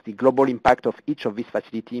of the global impact of each of these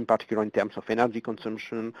facilities, in particular in terms of energy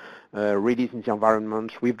consumption, release in the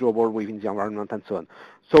environment, withdrawal within the environment, and so on.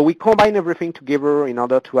 So we combine everything together in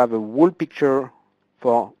order to have a whole picture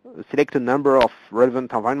for a selected number of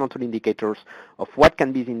relevant environmental indicators of what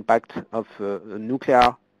can be the impact of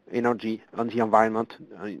nuclear energy on the environment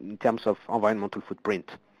in terms of environmental footprint.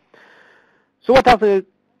 So what are the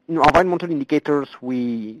environmental indicators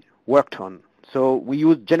we worked on? So we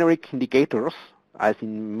use generic indicators, as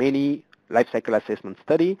in many life cycle assessment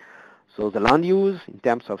study. So the land use in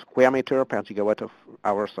terms of square meter per gigawatt of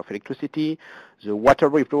hours of electricity, the water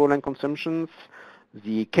withdrawal and consumptions,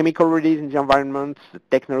 the chemical release in the environment, the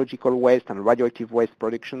technological waste and radioactive waste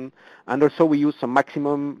production, and also we use some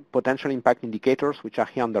maximum potential impact indicators, which are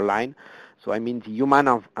here underlined. So I mean the human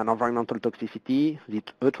and environmental toxicity, the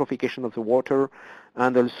eutrophication of the water,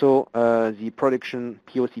 and also the production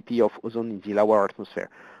POCP of ozone in the lower atmosphere.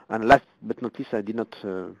 And last but not least,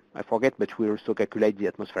 I forget, but we also calculate the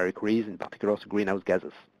atmospheric release, in particular the greenhouse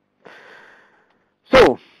gases.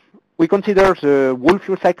 So we consider the whole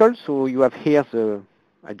fuel cycle. So you have here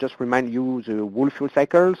I just remind you the whole fuel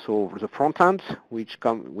cycle. So the front end, which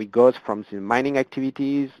goes from the mining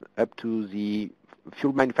activities up to the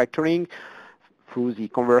fuel manufacturing, through the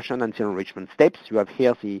conversion and the enrichment steps. You have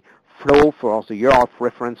here the flow for the year of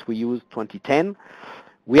reference we use, 2010.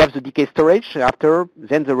 We have the decay storage after,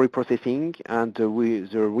 then the reprocessing, and the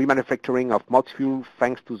remanufacturing of mock fuel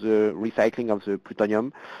thanks to the recycling of the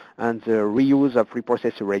plutonium, and the reuse of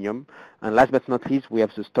reprocessed uranium. And last but not least, we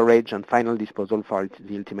have the storage and final disposal for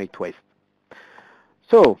the ultimate waste.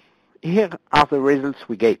 So here are the results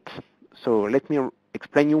we get. So let me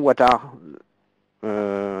explain you what are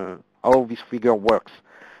how this figure works.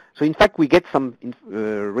 So in fact, we get some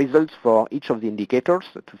results for each of the indicators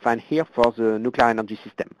to find here for the nuclear energy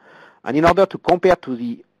system. And in order to compare to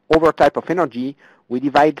the other type of energy, we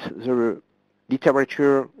divide the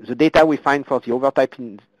literature, the data we find for the other type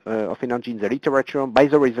of energy in the literature by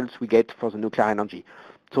the results we get for the nuclear energy.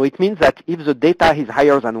 So it means that if the data is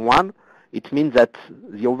higher than 1, it means that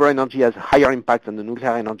the other energy has higher impact than the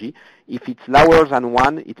nuclear energy. If it's lower than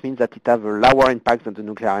 1, it means that it has a lower impact than the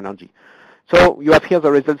nuclear energy. So you have here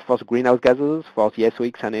the results for the greenhouse gases, for the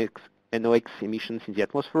SOx and NOx emissions in the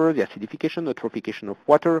atmosphere, the acidification, eutrophication of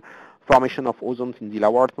water, formation of ozone in the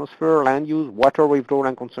lower atmosphere, land use, water withdrawal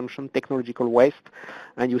and consumption, technological waste.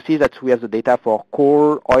 And you see that we have the data for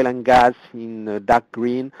coal, oil and gas in dark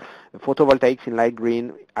green, photovoltaics in light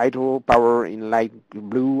green, hydropower in light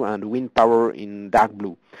blue, and wind power in dark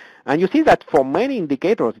blue. And you see that for many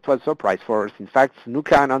indicators, it was a surprise for us. In fact,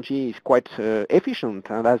 nuclear energy is quite efficient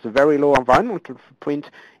and has a very low environmental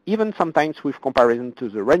footprint, even sometimes with comparison to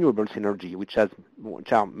the renewables energy, which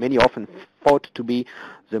are many often thought to be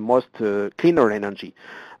the most cleaner energy.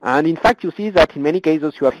 And in fact, you see that in many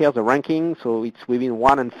cases you have here the ranking, so it's within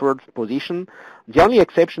 1 and 3rd position. The only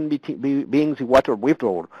exception being the water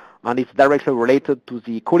withdrawal, and it's directly related to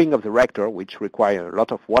the cooling of the reactor, which require a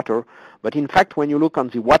lot of water. But in fact, when you look on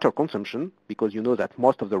the water consumption, because you know that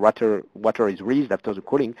most of the water is released after the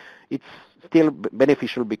cooling, it's still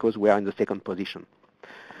beneficial because we are in the 2nd position.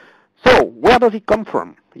 So where does it come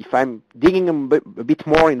from? If I'm digging a bit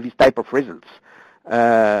more in this type of results.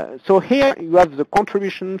 So here you have the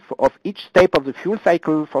contribution of each step of the fuel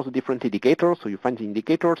cycle for the different indicators. So you find the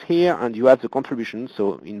indicators here, and you have the contribution.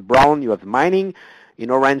 So in brown you have the mining, in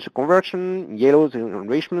orange the conversion, in yellow the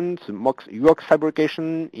enrichment, the UOX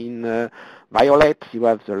fabrication, in violet you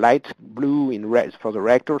have the light blue in red for the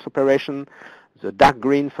reactor's operation, the dark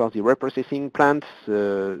green for the reprocessing plants,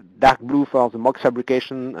 dark blue for the MOX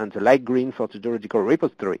fabrication, and the light green for the geological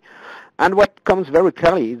repository. And what comes very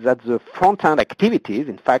clearly is that the front-end activities,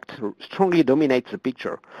 in fact, strongly dominate the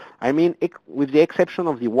picture. I mean, with the exception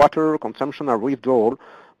of the water consumption or withdrawal,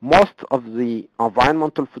 most of the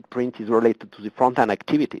environmental footprint is related to the front-end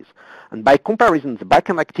activities. And by comparison, the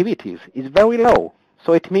back-end activities is very low.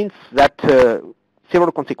 So it means that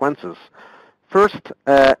several consequences. First,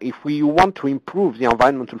 if we want to improve the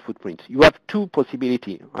environmental footprint, you have 2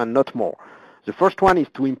 possibilities and not more. The first one is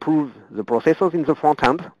to improve the processes in the front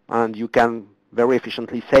end, and you can very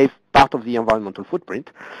efficiently save part of the environmental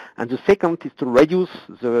footprint. And the second is to reduce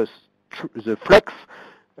the flux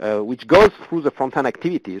which goes through the front end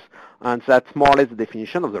activities, and that's more or less the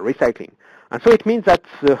definition of the recycling. And so it means that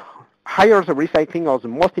the higher the recycling, or the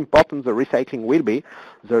most important the recycling will be,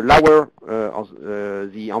 the lower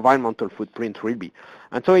the environmental footprint will be.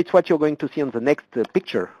 And so it's what you're going to see on the next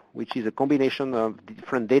picture, which is a combination of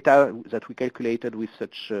different data that we calculated with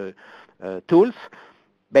such tools,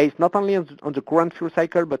 based not only on the current fuel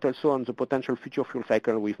cycle, but also on the potential future fuel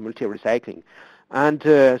cycle with multi-recycling. And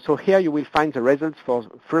so here you will find the results for the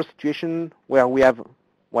first situation where we have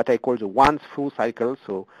what I call the once full cycle.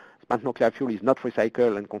 So spent nuclear fuel is not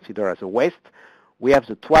recycled and considered as a waste. We have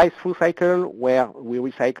the twice full cycle where we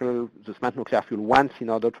recycle the spent nuclear fuel once in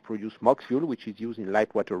order to produce MOX fuel, which is used in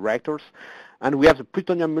light water reactors. And we have the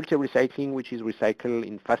plutonium multi-recycling, which is recycled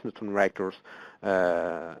in fast neutron reactors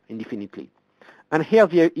indefinitely. And here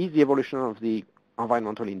is the evolution of the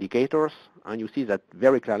environmental indicators, and you see that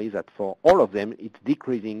very clearly that for all of them it's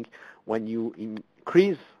decreasing when you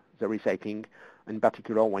increase the recycling, in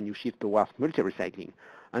particular when you shift towards multi-recycling.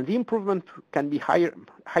 And the improvement can be higher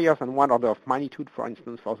than 1 order of magnitude, for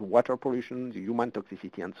instance, for the water pollution, the human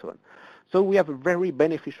toxicity, and so on. So we have a very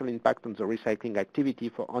beneficial impact on the recycling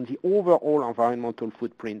activity on the overall environmental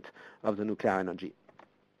footprint of the nuclear energy.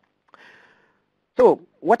 So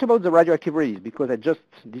what about the radioactive release? Because I just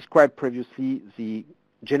described previously the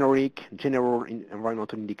general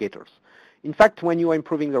environmental indicators. In fact, when you are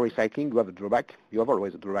improving the recycling, you have a drawback. You have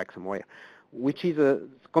always a drawback somewhere, which is a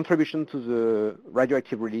contribution to the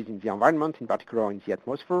radioactive release in the environment, in particular in the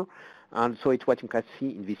atmosphere. And so it's what you can see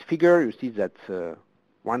in this figure. You see that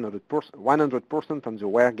 100% on the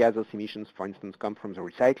rare gases emissions, for instance, come from the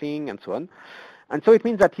recycling and so on. And so it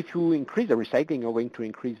means that if you increase the recycling, you're going to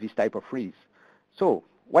increase this type of release. So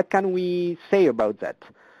what can we say about that?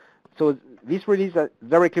 So this release is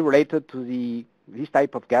directly related to this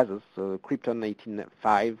type of gases, so krypton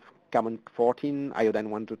 18.5, carbon 14, iodine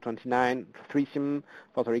 129, tritium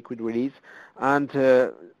for the liquid release. And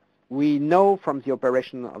we know from the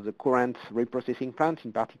operation of the current reprocessing plant,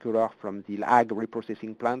 in particular from the LAG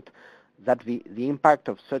reprocessing plant, that the impact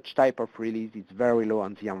of such type of release is very low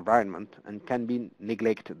on the environment and can be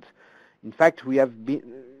neglected. In fact, we have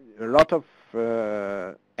a lot of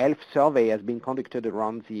health survey has been conducted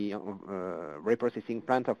around the reprocessing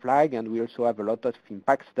plant of LAG, and we also have a lot of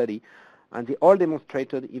impact study, and they all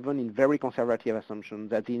demonstrated, even in very conservative assumptions,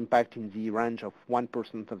 that the impact in the range of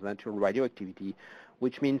 1% of natural radioactivity,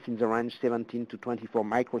 which means in the range 17 to 24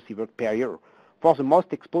 microsievert per year, for the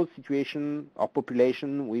most exposed situation or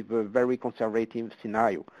population with a very conservative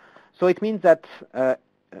scenario. So it means that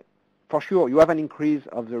for sure you have an increase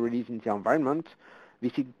of the release in the environment.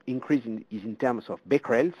 This increase is in terms of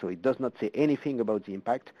becquerel, so it does not say anything about the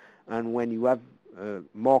impact. And when you have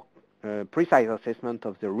more precise assessment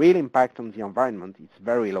of the real impact on the environment, it's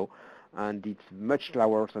very low, and it's much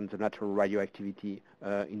lower than the natural radioactivity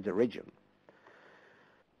in the region.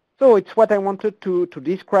 So it's what I wanted to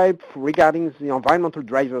describe regarding the environmental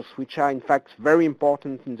drivers, which are in fact very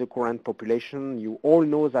important in the current population. You all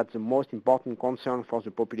know that the most important concern for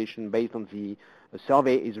the population based on the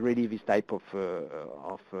survey is really this type of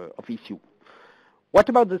issue. What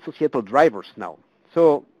about the societal drivers now?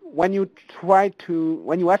 So when you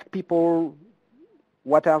ask people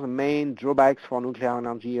what are the main drawbacks for nuclear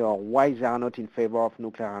energy or why they are not in favor of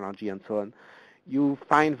nuclear energy and so on, you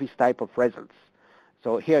find this type of results.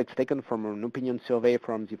 So here it's taken from an opinion survey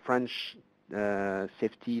from the French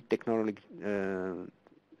Safety Technology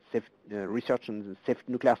Research and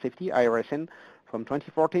Nuclear Safety, IRSN, from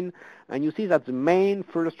 2014, and you see that the main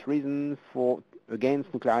first reason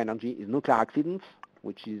against nuclear energy is nuclear accidents,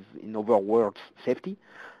 which is, in other words, safety.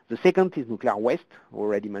 The second is nuclear waste,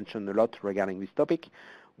 already mentioned a lot regarding this topic.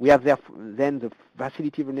 We have then the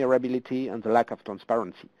facility vulnerability and the lack of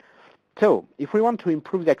transparency. So if we want to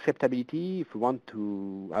improve the acceptability, if we want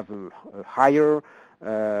to have a higher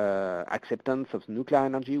acceptance of nuclear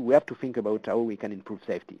energy, we have to think about how we can improve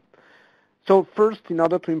safety. So first, in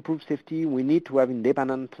order to improve safety, we need to have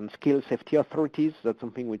independent and skilled safety authorities. That's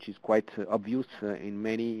something which is quite obvious in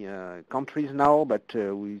many countries now, but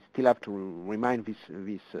we still have to remind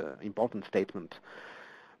this important statement.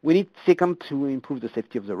 We need, second, to improve the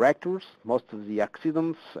safety of the reactors. Most of the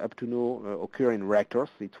accidents up to now occur in reactors.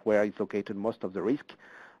 It's where is located most of the risk.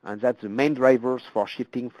 And that's the main drivers for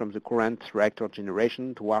shifting from the current reactor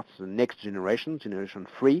generation towards the next generation, generation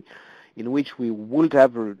 3, in which we would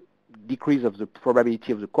have a decrease of the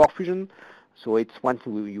probability of the core fusion. So it's one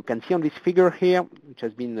you can see on this figure here, which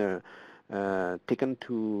has been taken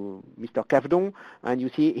to Mr. Cavdon, and you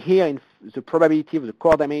see here in the probability of the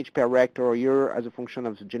core damage per reactor a year as a function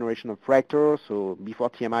of the generation of reactors. So before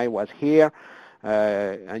TMI was here,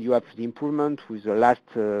 and you have the improvement with the last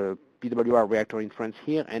PWR reactor in France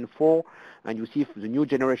here, N4, and you see the new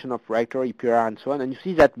generation of reactor, EPR and so on, and you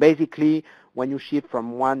see that basically when you shift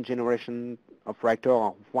from one generation of reactor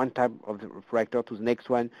or one type of reactor to the next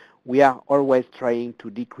one, we are always trying to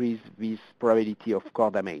decrease this probability of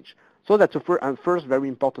core damage. So that's a first very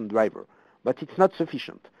important driver, but it's not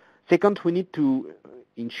sufficient. Second, we need to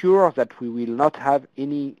ensure that we will not have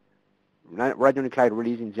any radionuclide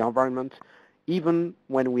release in the environment, even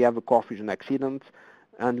when we have a core fusion accident,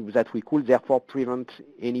 and that we could therefore prevent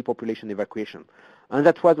any population evacuation. And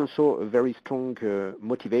that was also a very strong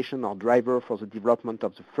motivation or driver for the development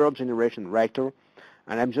of the third generation reactor.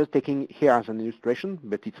 And I'm just taking here as an illustration,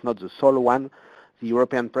 but it's not the sole one, the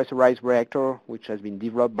European pressurized reactor, which has been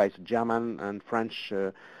developed by the German and French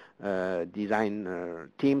design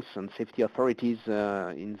teams and safety authorities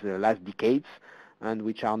in the last decades, and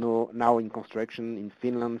which are now in construction in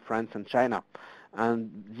Finland, France, and China. And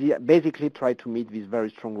they basically try to meet these very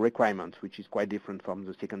strong requirements, which is quite different from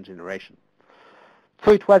the second generation.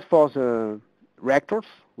 So it was for the reactors,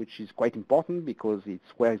 which is quite important because it's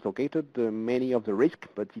where it's located, many of the risk,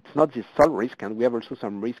 but it's not the sole risk, and we have also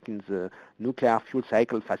some risk in the nuclear fuel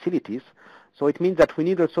cycle facilities. So it means that we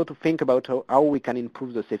need also to think about how we can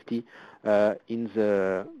improve the safety in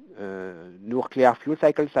the nuclear fuel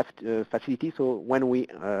cycle facility. So when we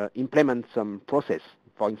implement some process,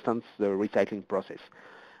 for instance, the recycling process.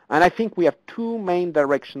 And I think we have two main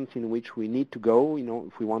directions in which we need to go,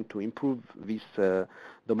 if we want to improve this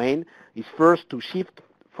domain. Is first to shift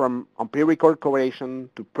from empirical correlation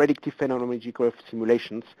to predictive phenomenological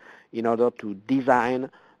simulations in order to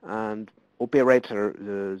design and operate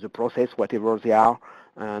the process, whatever they are,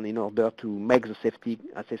 and in order to make the safety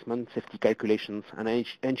assessment, safety calculations, and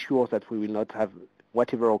ensure that we will not have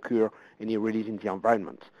whatever occur any release in the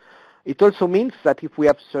environment. It also means that if we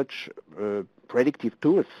have such predictive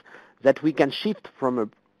tools, that we can shift from a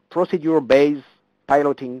procedure-based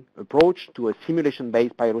piloting approach to a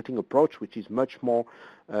simulation-based piloting approach, which is much more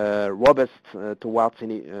robust towards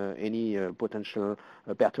any potential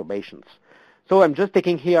perturbations. So I'm just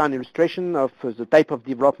taking here an illustration of the type of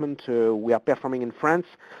development we are performing in France.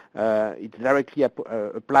 It's directly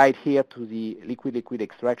applied here to the liquid-liquid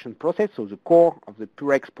extraction process, so the core of the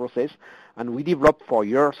Purex process. And we developed for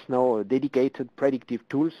years now a dedicated predictive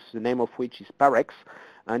tools, the name of which is Parex.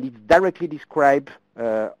 And it directly describe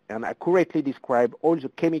and accurately describe all the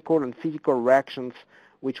chemical and physical reactions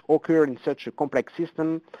which occur in such a complex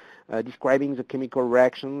system, describing the chemical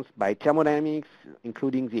reactions by thermodynamics,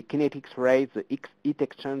 including the kinetics rate, the heat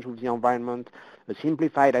exchange with the environment, the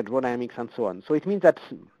simplified hydrodynamics, and so on. So it means that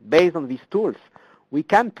based on these tools, we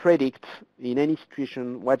can predict in any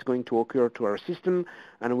situation what's going to occur to our system,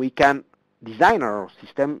 and we can design our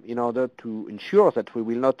system in order to ensure that we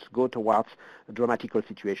will not go towards a dramatical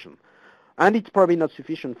situation. And it's probably not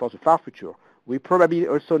sufficient for the far future. We probably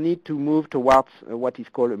also need to move towards what is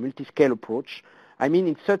called a multi-scale approach. I mean,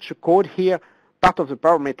 in such a code here, part of the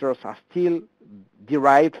parameters are still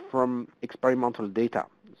derived from experimental data.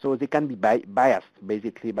 So they can be biased,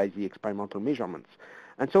 basically, by the experimental measurements.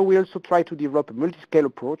 And so we also try to develop a multi-scale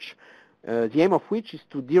approach the aim of which is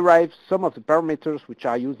to derive some of the parameters which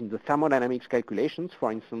are used in the thermodynamics calculations.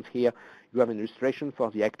 For instance, here you have an illustration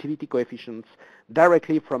for the activity coefficients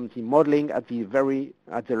directly from the modeling at the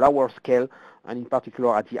lower scale, and in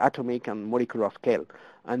particular at the atomic and molecular scale.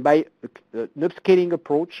 And by an upscaling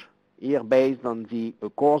approach, here based on the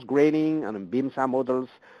coarse graining and BIMSA models,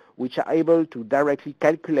 which are able to directly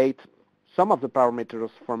calculate some of the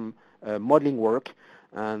parameters from modeling work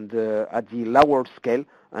and at the lower scale.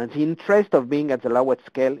 And the interest of being at the lower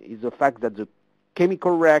scale is the fact that the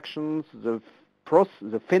chemical reactions, the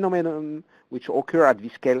phenomenon which occur at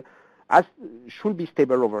this scale should be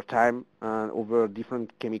stable over time and over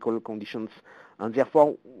different chemical conditions. And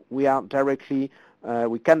therefore, we can directly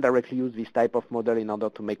use this type of model in order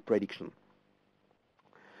to make prediction.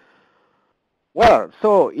 Well,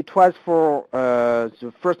 so it was for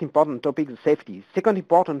the first important topic, the safety. Second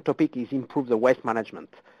important topic is improve the waste management.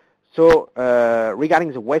 So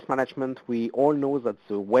regarding the waste management, we all know that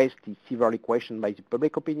the waste is severely questioned by the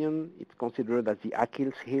public opinion. It's considered as the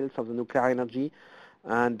Achilles heels of the nuclear energy,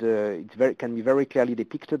 and can be very clearly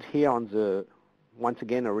depicted here on the, once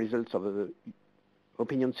again, the results of the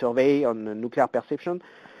opinion survey on nuclear perception,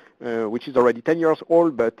 which is already 10 years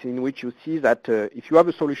old, but in which you see that if you have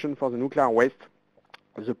a solution for the nuclear waste,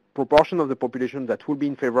 the proportion of the population that will be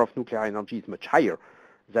in favor of nuclear energy is much higher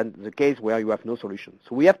than the case where you have no solution.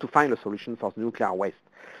 So we have to find a solution for the nuclear waste.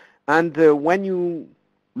 And when you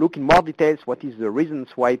look in more details, what is the reasons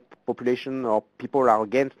why population or people are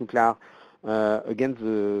against nuclear, against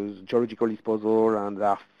the geological disposal and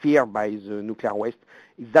are feared by the nuclear waste,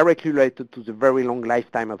 is directly related to the very long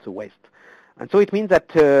lifetime of the waste. And so it means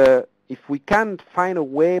that if we can find a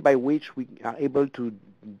way by which we are able to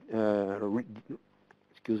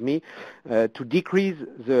to decrease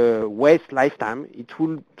the waste lifetime, it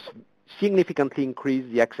will significantly increase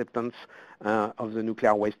the acceptance of the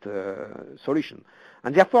nuclear waste solution.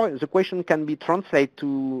 And therefore, the question can be translated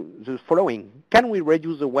to the following. Can we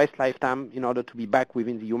reduce the waste lifetime in order to be back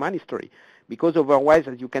within the human history? Because otherwise,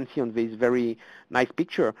 as you can see on this very nice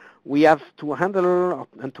picture, we have to handle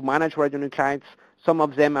and to manage radionuclides. Some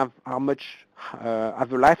of them have a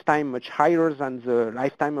lifetime much higher than the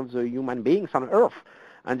lifetime of the human beings on Earth.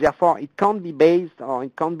 And therefore, it can't be based or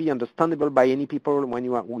it can't be understandable by any people when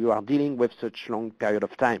you are dealing with such long period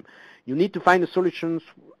of time. You need to find a solutions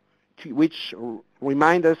which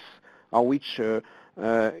remind us or which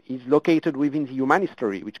is located within the human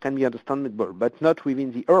history, which can be understandable, but not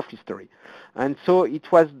within the Earth history. And so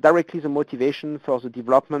it was directly the motivation for the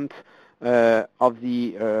development of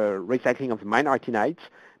the recycling of the minor actinides.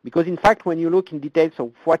 Because in fact, when you look in details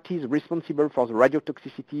of what is responsible for the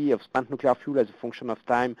radiotoxicity of spent nuclear fuel as a function of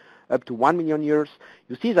time up to 1 million years,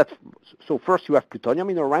 you see that, so first you have plutonium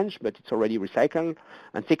in orange, but it's already recycled.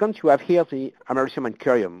 And second, you have here the americium and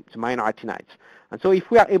curium, the minor actinides. And so if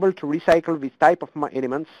we are able to recycle this type of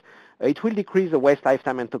elements, it will decrease the waste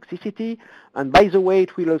lifetime and toxicity. And by the way,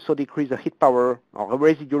 it will also decrease the heat power or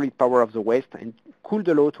residual heat power of the waste and could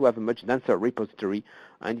allow to have a much denser repository.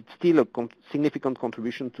 And it's still a significant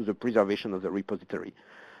contribution to the preservation of the repository.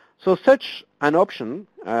 So such an option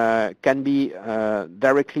can be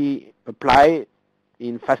directly applied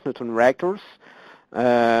in fast neutron reactors,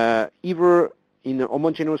 either in a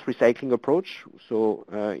homogeneous recycling approach, so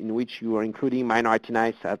in which you are including minor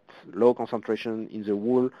actinides at low concentration in the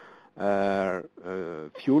whole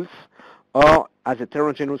fuels, or as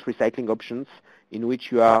heterogeneous recycling options in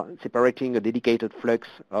which you are separating a dedicated flux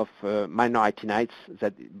of minor actinides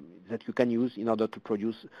that you can use in order to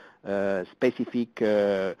produce specific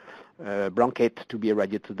blanket to be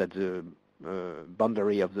irradiated at the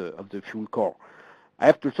boundary of the fuel core. I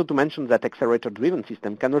have also to mention that accelerator-driven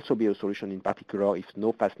system can also be a solution, in particular if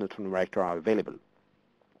no fast neutron reactor are available.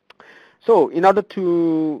 So in order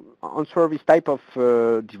to answer this type of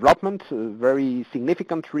development, very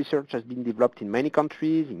significant research has been developed in many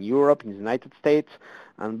countries, in Europe, in the United States,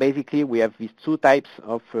 and basically we have these two types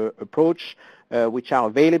of approach which are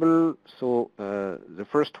available. So the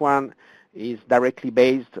first one is directly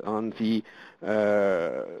based on the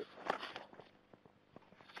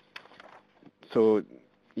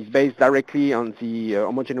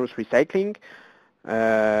homogeneous recycling,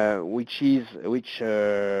 which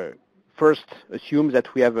first assumes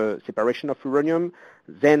that we have a separation of uranium,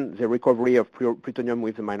 then the recovery of plutonium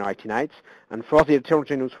with the minor actinides. And for the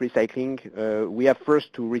heterogeneous recycling, we have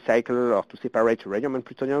first to recycle or to separate uranium and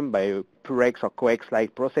plutonium by a Purex or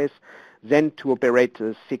coex-like process, then to operate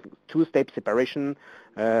a two-step separation,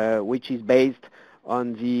 which is based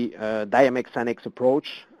on the Diamex-Annex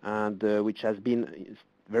approach, and which has been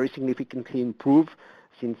very significantly improved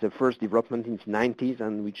since the first development in the 90s,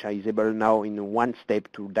 and which is able now in one step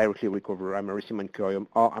to directly recover americium and curium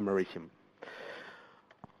or americium.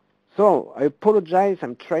 So I apologize,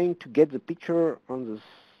 I'm trying to get the picture on the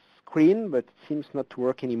screen, but it seems not to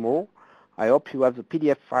work anymore. I hope you have the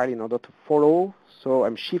PDF file in order to follow. So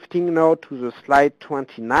I'm shifting now to the slide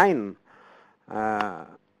 29.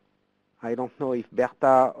 I don't know if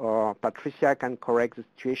Berta or Patricia can correct the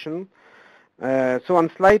situation. So on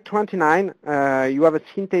slide 29, you have a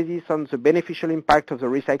synthesis on the beneficial impact of the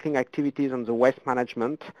recycling activities on the waste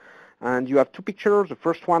management. And you have two pictures. The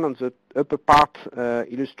first one on the upper part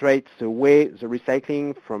illustrates the way the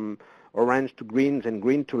recycling from orange to green, then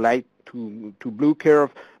green to light to blue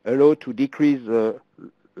curve allow to decrease the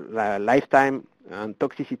lifetime and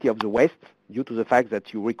toxicity of the waste due to the fact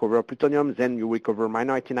that you recover plutonium, then you recover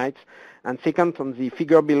minor actinides. And second, on the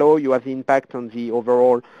figure below, you have the impact on the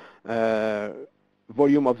overall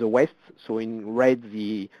volume of the waste. So in red,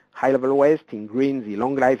 the high-level waste, in green, the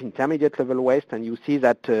long-life intermediate-level waste, and you see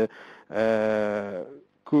that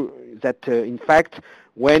in fact,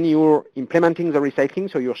 when you're implementing the recycling,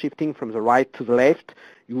 so you're shifting from the right to the left,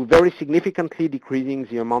 you're very significantly decreasing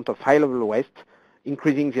the amount of high-level waste,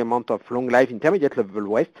 increasing the amount of long-life intermediate-level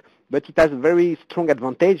waste, but it has a very strong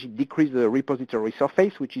advantage. It decreases the repository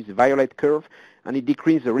surface, which is the violet curve, and it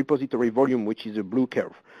decreases the repository volume, which is the blue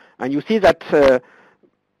curve. And you see that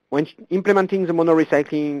when implementing the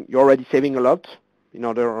mono-recycling, you're already saving a lot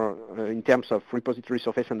in terms of repository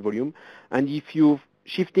surface and volume. And if you're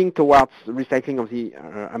shifting towards recycling of the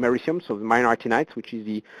americium, so the minor actinides, which is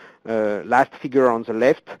the last figure on the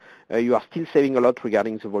left, you are still saving a lot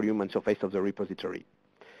regarding the volume and surface of the repository.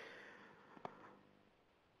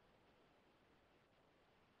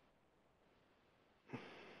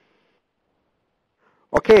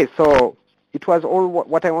 Okay, so it was all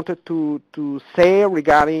what I wanted to say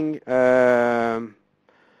regarding the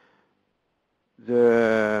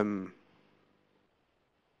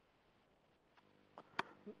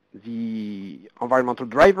environmental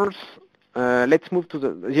drivers. Let's move to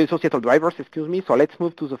the societal drivers, excuse me. So let's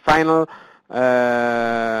move to the final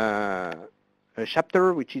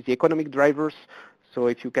chapter, which is the economic drivers. So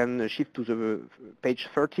if you can shift to the page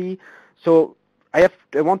 30. So I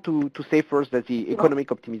want to say first that the economic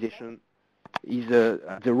optimization is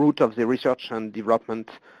the root of the research and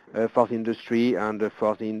development for the industry and of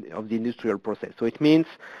the industrial process. So it means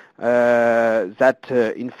that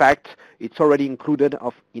in fact it's already included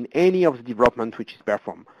in any of the development which is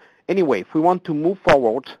performed. Anyway, if we want to move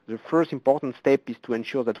forward, the first important step is to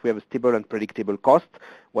ensure that we have a stable and predictable cost,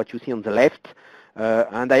 what you see on the left.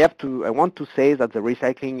 And I want to say that the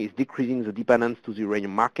recycling is decreasing the dependence to the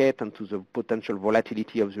uranium market and to the potential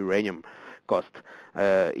volatility of the uranium cost.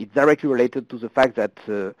 It's directly related to the fact that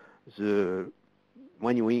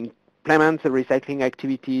when you implement the recycling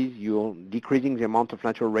activities, you're decreasing the amount of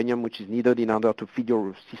natural uranium which is needed in order to feed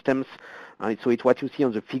your systems. And so it's what you see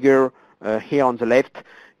on the figure here on the left.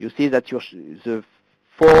 You see that the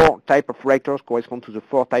 4 type of reactors correspond to the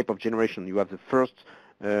 4 type of generation. You have the first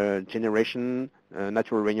generation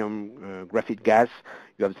natural uranium graphite gas.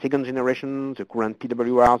 You have the second generation, the current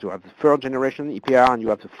PWRs. You have the third generation EPR, and you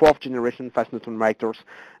have the 4th generation fast neutron reactors.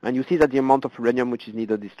 And you see that the amount of uranium which is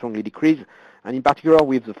needed is strongly decreased. And in particular,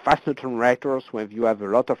 with the fast neutron reactors, where you have a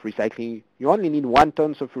lot of recycling, you only need 1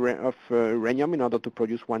 ton of uranium in order to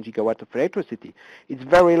produce 1 gigawatt of electricity. It's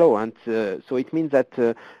very low, and so it means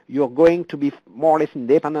that you're going to be more or less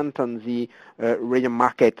independent on the uranium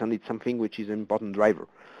market, and it's something which is an important driver.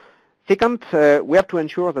 Second, we have to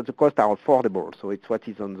ensure that the costs are affordable. So it's what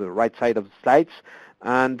is on the right side of the slides.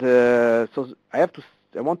 And so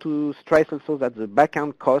I want to stress also that the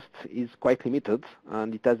back-end cost is quite limited,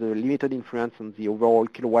 and it has a limited influence on the overall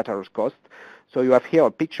kilowatt-hours cost. So you have here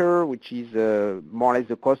a picture which is more or less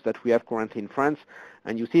the cost that we have currently in France,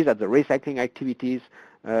 and you see that the recycling activities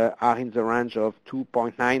are in the range of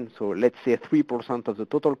 2.9, so let's say 3% of the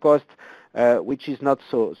total cost, which is not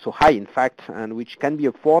so high in fact, and which can be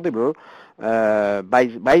affordable by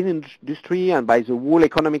the industry and by the whole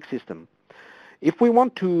economic system. If we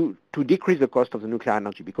want to decrease the cost of the nuclear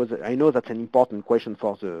energy, because I know that's an important question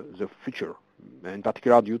for the future, in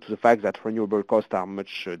particular due to the fact that renewable costs are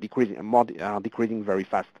decreasing very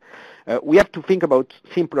fast, we have to think about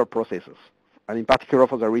simpler processes, and in particular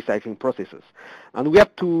for the recycling processes. And we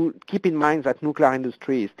have to keep in mind that nuclear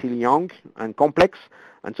industry is still young and complex,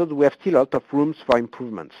 and so we have still a lot of rooms for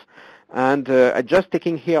improvements. And just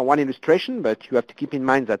taking here one illustration, but you have to keep in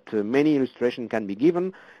mind that many illustrations can be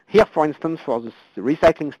given. Here, for instance, for the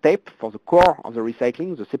recycling step, for the core of the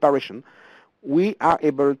recycling, the separation, we are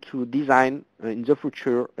able to design in the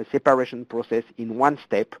future a separation process in one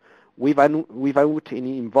step, without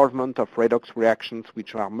any involvement of redox reactions,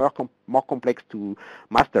 which are more complex to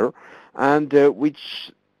master, and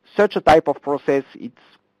which such a type of process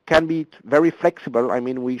can be very flexible. I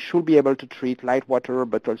mean, we should be able to treat light water,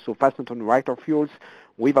 but also fast neutron reactor fuels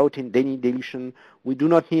without any dilution. We do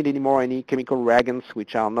not need anymore any chemical reagents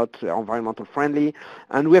which are not environmental friendly,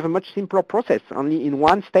 and we have a much simpler process. Only in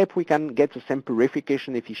one step we can get the same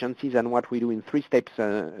purification efficiency than what we do in 3 steps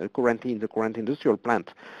currently in the current industrial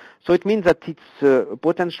plant. So it means that it's a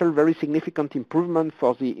potential very significant improvement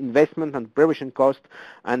for the investment and preparation cost,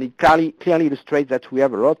 and it clearly illustrates that we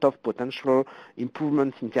have a lot of potential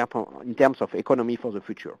improvements in terms of economy for the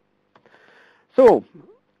future. So,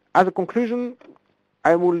 as a conclusion,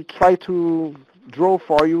 I will try to draw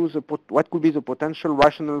for you what could be the potential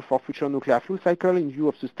rationale for future nuclear fuel cycle in view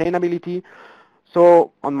of sustainability.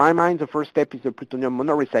 So, on my mind, the first step is the plutonium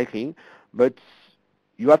monorecycling, but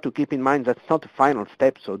you have to keep in mind that's not the final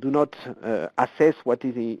step, so do not assess what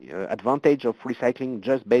is the advantage of recycling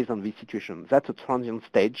just based on this situation. That's a transient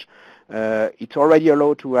stage. It's already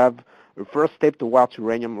allowed to have a first step towards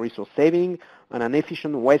uranium resource saving and an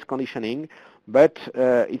efficient waste conditioning, but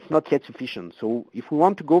it's not yet sufficient. So if we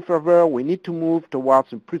want to go further, we need to move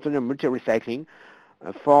towards the plutonium multi-recycling.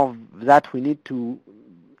 For that, we need to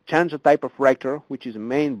change the type of reactor, which is a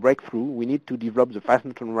main breakthrough. We need to develop the fast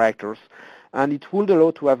neutron reactors, and it would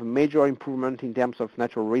allow to have a major improvement in terms of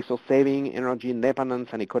natural resource saving, energy independence,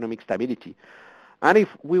 and economic stability. And if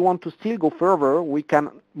we want to still go further, we can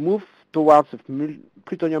move towards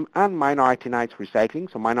plutonium and minor actinides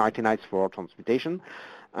recycling, so minor actinides for transportation.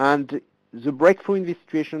 And the breakthrough in this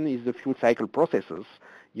situation is the fuel cycle processes.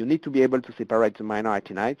 You need to be able to separate the minor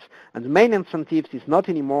actinides. And the main incentive is not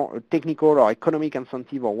anymore a technical or economic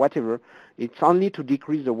incentive or whatever. It's only to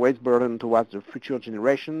decrease the waste burden towards the future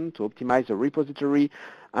generation, to optimize the repository,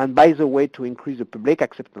 and by the way, to increase the public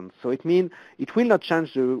acceptance. So it means it will not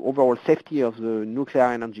change the overall safety of the nuclear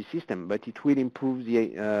energy system, but it will improve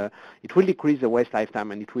it will decrease the waste lifetime,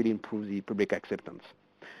 and it will improve the public acceptance.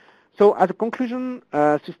 So as a conclusion,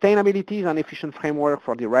 sustainability is an efficient framework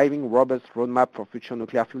for deriving robust roadmap for future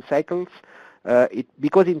nuclear fuel cycles,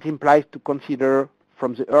 because it implies to consider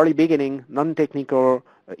from the early beginning non-technical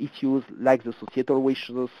issues like the societal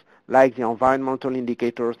wishes, like the environmental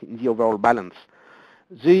indicators in the overall balance.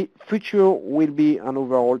 The future will be an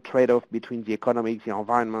overall trade-off between the economic, the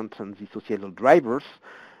environment, and the societal drivers.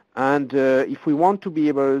 And if we want to be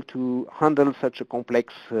able to handle such a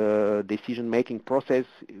complex decision-making process,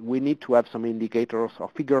 we need to have some indicators or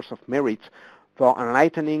figures of merit for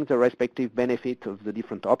enlightening the respective benefit of the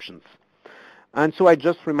different options. And so I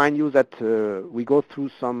just remind you that we go through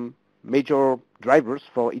some major drivers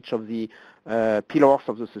for each of the pillars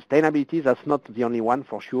of the sustainability. That's not the only one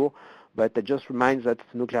for sure, but I just remind that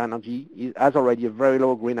nuclear energy has already a very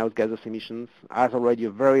low greenhouse gases emissions, has already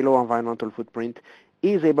a very low environmental footprint,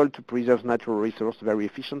 is able to preserve natural resources very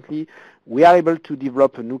efficiently. We are able to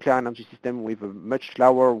develop a nuclear energy system with a much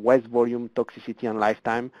lower waste volume, toxicity, and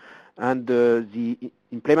lifetime. And the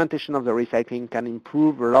implementation of the recycling can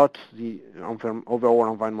improve a lot the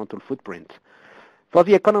overall environmental footprint. For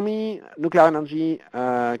the economy, nuclear energy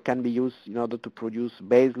can be used in order to produce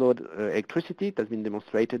baseload electricity. It has been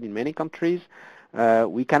demonstrated in many countries.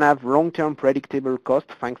 We can have long-term predictable cost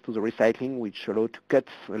thanks to the recycling, which allow to cut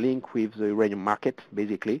a link with the uranium market,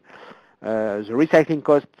 basically. The recycling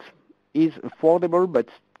cost is affordable, but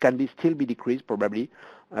can still be decreased, probably,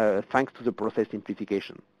 thanks to the process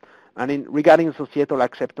simplification. And regarding societal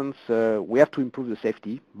acceptance, we have to improve the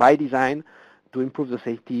safety by design, to improve the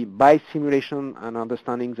safety by simulation and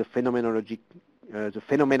understanding the phenomenon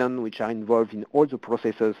which are involved in all the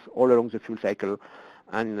processes all along the fuel cycle.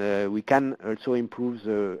 And we can also improve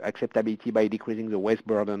the acceptability by decreasing the waste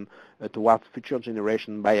burden towards future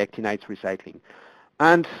generation by actinides recycling.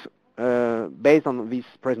 And based on this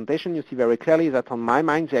presentation, you see very clearly that on my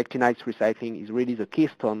mind, the actinides recycling is really the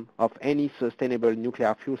keystone of any sustainable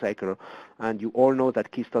nuclear fuel cycle. And you all know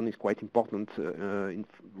that keystone is quite important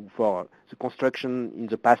for the construction in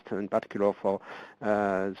the past, in particular for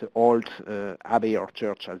the old abbey or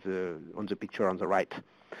church as on the picture on the right.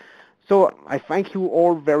 So I thank you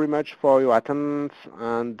all very much for your attendance,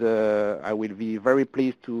 and I will be very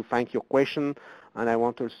pleased to thank your question. And I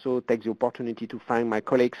want also to take the opportunity to thank my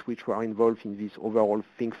colleagues which were involved in this overall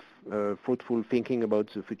fruitful thinking about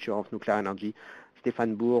the future of nuclear energy,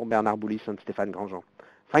 Stéphane Bourg, Bernard Boulis, and Stéphane Grandjean.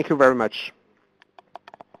 Thank you very much.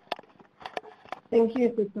 Thank you,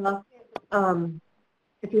 Christophe.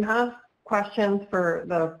 If you have questions for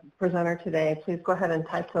the presenter today, please go ahead and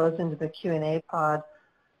type those into the Q&A pod.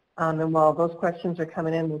 And while those questions are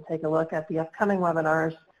coming in, we'll take a look at the upcoming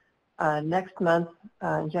webinars next month,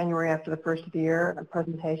 in January after the first of the year, a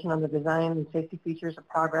presentation on the design and safety features of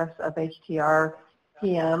progress of HTR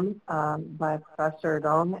PM by Professor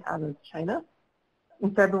Dong out of China.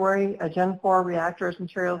 In February, a Gen 4 reactors,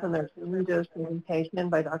 materials, and their dose presentation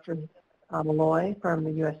by Dr. Malloy from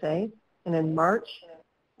the USA. And in March,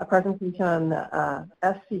 a presentation on the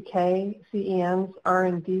SCK CEN's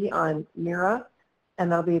R&D on MIRA,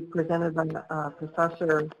 and that'll be presented by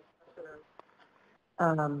Professor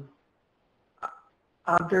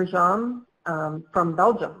Abderjam from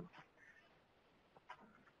Belgium.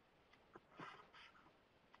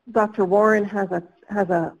 Dr. Warren has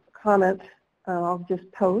a comment I'll just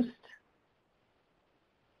post.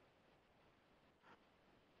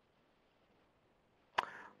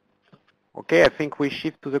 Okay, I think we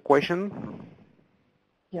shift to the question.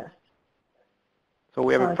 Yes. So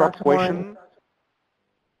we have a first question.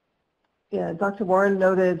 Yeah, Dr. Warren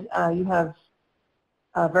noted you have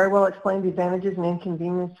very well explained the advantages and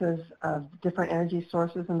inconveniences of different energy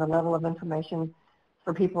sources and the level of information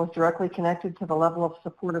for people directly connected to the level of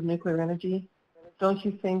support of nuclear energy. Don't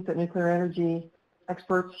you think that nuclear energy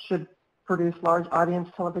experts should produce large audience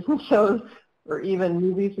television shows or even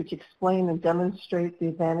movies which explain and demonstrate the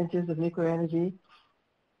advantages of nuclear energy?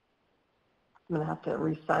 I'm going to have to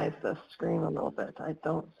resize the screen a little bit. I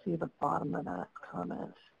don't see the bottom of that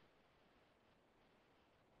comment.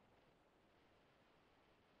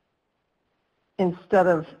 Instead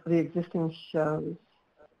of the existing shows.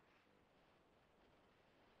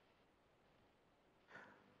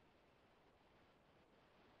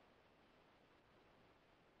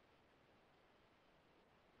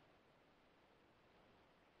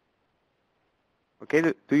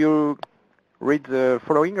 Okay, do you read the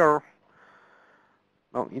following, or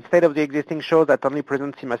no, instead of the existing shows that only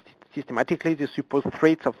present systematically the supposed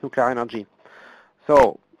threats of nuclear energy?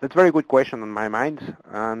 So that's a very good question on my mind,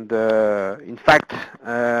 and in fact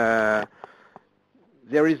there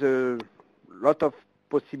is a lot of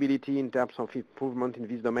possibility in terms of improvement in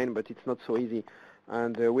this domain, but it's not so easy.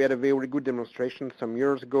 And we had a very good demonstration some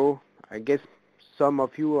years ago. I guess some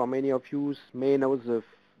of you or many of you may know the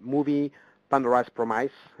movie Pandora's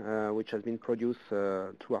Promise, which has been produced 2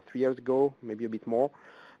 or 3 years ago, maybe a bit more.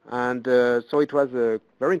 And so it was a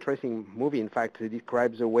very interesting movie. In fact, it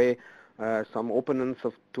describes the way some opponents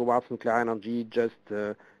towards nuclear energy just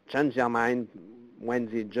change their mind when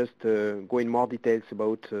they just go in more details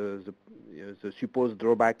about the supposed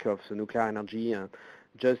drawback of the nuclear energy.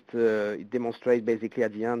 It demonstrates basically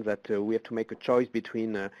at the end that we have to make a choice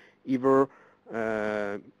between either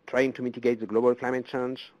trying to mitigate the global climate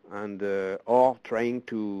change and or trying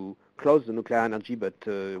to close the nuclear energy, but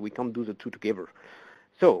we can't do the two together.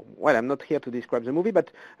 So, well, I'm not here to describe the movie,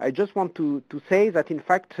 but I just want to say that, in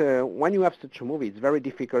fact, when you have such a movie, it's very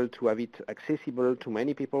difficult to have it accessible to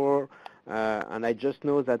many people, and I just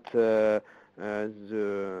know that the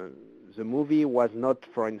movie was not,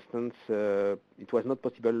 for instance, it was not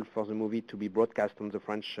possible for the movie to be broadcast on the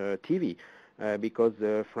French TV. Because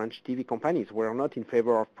the French TV companies were not in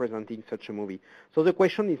favor of presenting such a movie. So the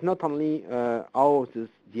question is not only how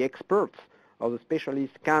the experts or the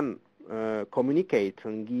specialists can communicate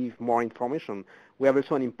and give more information. We have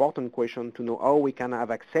also an important question to know how we can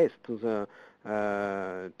have access to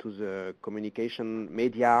the communication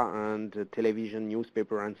media and television,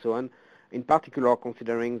 newspaper, and so on. In particular,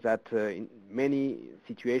 considering that in many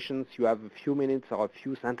situations you have a few minutes or a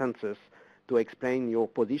few sentences to explain your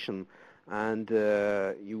position. And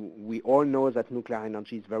we all know that nuclear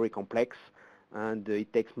energy is very complex, and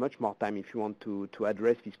it takes much more time if you want to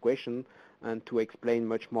address this question and to explain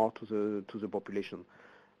much more to the population.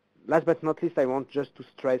 Last but not least, I want just to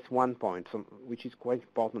stress one point, which is quite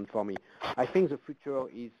important for me. I think the future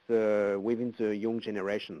is within the young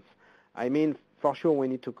generations. I mean, for sure we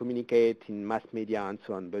need to communicate in mass media and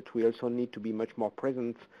so on, but we also need to be much more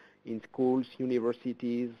present in schools,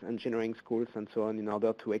 universities, engineering schools, and so on, in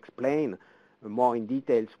order to explain more in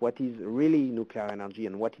details what is really nuclear energy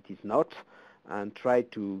and what it is not, and try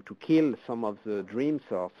to kill some of the dreams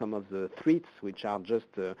or some of the threats which are just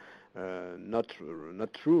not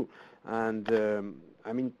true. And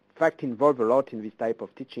I'm in fact involved a lot in this type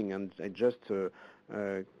of teaching, and I just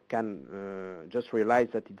can just realize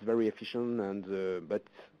that it's very efficient, and but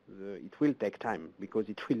it will take time, because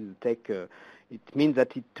it will take it means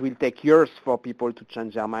that it will take years for people to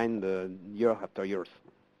change their mind year after years.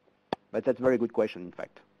 But that's a very good question, in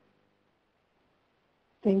fact.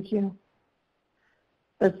 Thank you.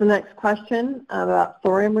 That's the next question about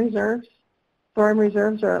thorium reserves. Thorium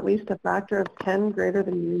reserves are at least a factor of 10 greater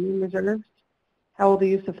than uranium reserves. How will the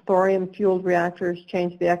use of thorium-fueled reactors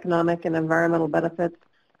change the economic and environmental benefits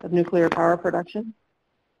of nuclear power production?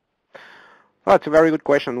 Well, that's a very good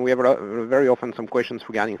question. We have very often some questions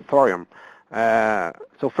regarding thorium.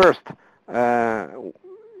 So first,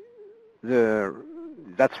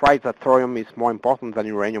 that's right that thorium is more important than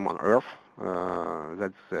uranium on Earth.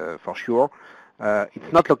 That's for sure.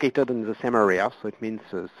 It's not located in the same area, so it means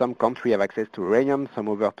some countries have access to uranium, some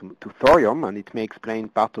over to thorium, and it may explain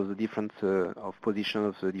part of the difference of position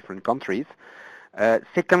of the different countries.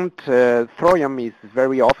 Second, thorium is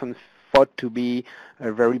very often thought to be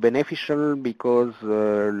very beneficial because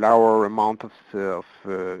lower amount of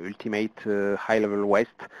ultimate high-level waste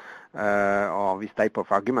or this type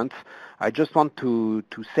of arguments. I just want to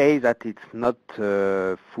say that it's not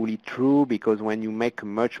fully true, because when you make a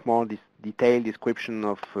much more detailed description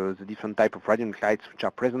of the different type of radionuclides which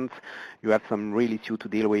are present, you have some real issue to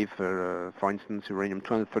deal with, for instance,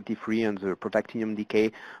 uranium-233 and the protactinium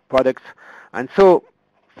decay products. And so,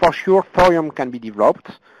 for sure, thorium can be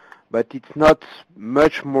developed, but it's not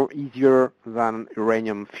much more easier than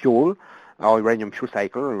uranium fuel or uranium fuel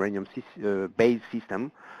cycle, uranium-based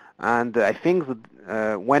system. And I think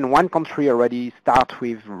that when one country already starts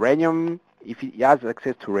with uranium, if he has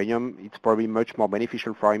access to uranium, it's probably much more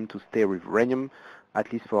beneficial for him to stay with uranium,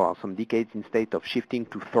 at least for some decades, instead of shifting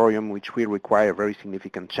to thorium, which will require a very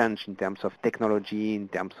significant change in terms of technology, in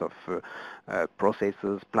terms of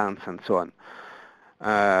processes, plants, and so on.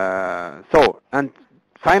 And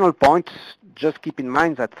final point, just keep in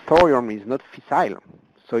mind that thorium is not fissile.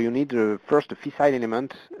 So you need first a fissile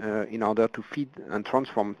element in order to feed and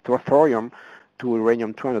transform thorium to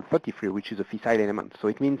uranium-233, which is a fissile element. So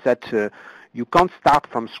it means that you can't start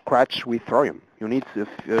from scratch with thorium. You need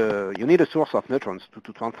a source of neutrons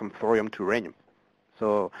to transform thorium to uranium.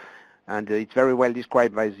 So, and it's very well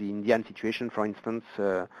described by the Indian situation, for instance,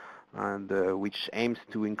 which aims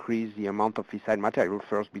to increase the amount of fissile material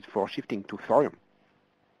first before shifting to thorium.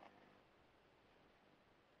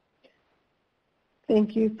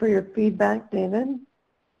 Thank you for your feedback, David.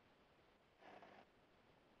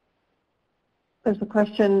 There's a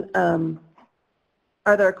question,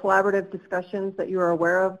 are there collaborative discussions that you are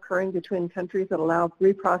aware of occurring between countries that allow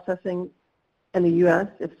reprocessing in the U.S.?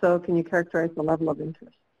 If so, can you characterize the level of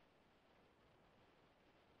interest?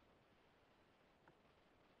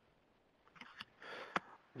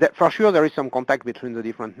 For sure, there is some contact between the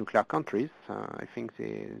different nuclear countries. I think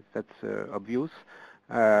that's obvious.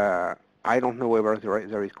 I don't know whether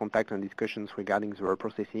there is contact and discussions regarding the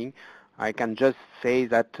reprocessing. I can just say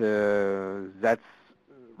that that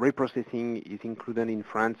reprocessing is included in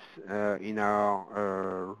France in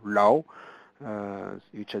our law,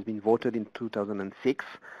 which has been voted in 2006,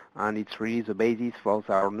 and it's really the basis for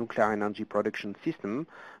our nuclear energy production system,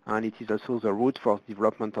 and it is also the route for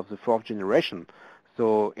development of the fourth generation.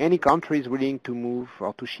 So any countries willing to move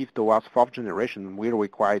or to shift towards fourth generation will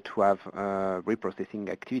require to have reprocessing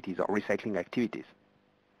activities or recycling activities.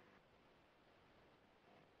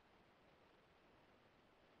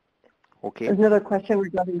 Okay. There's another question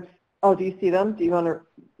regarding, oh, do you see them? Do you want to,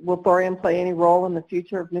 will thorium play any role in the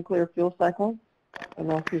future of nuclear fuel cycle? I don't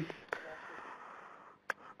know if you...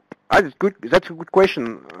 That's good. That's a good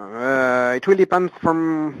question. It will depend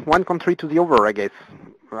from one country to the other, I guess.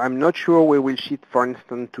 I'm not sure we will shift, for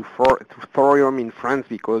instance, to thorium in France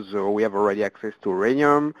because we have already access to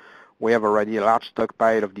uranium. We have already a large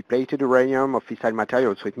stockpile of depleted uranium, of fissile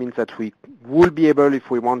material. So it means that we will be able, if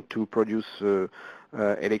we want to produce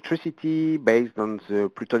electricity based on the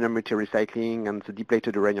plutonium material recycling and the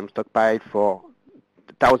depleted uranium stockpile for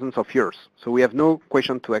thousands of years. So we have no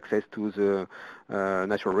question to access to the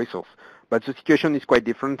natural resource. But the situation is quite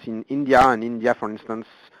different in India, and India, for instance,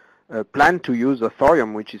 plan to use the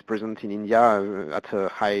thorium which is present in India at a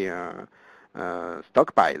high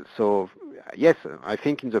stockpile. So yes, I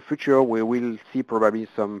think in the future we will see probably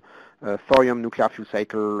some thorium nuclear fuel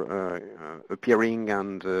cycle appearing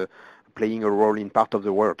and playing a role in part of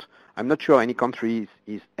the world. I'm not sure any country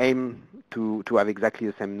is aimed to have exactly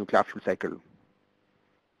the same nuclear fuel cycle.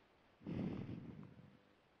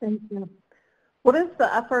 Thank you. What is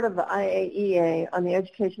the effort of the IAEA on the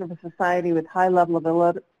education of a society with high level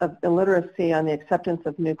of illiteracy on the acceptance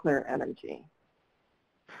of nuclear energy?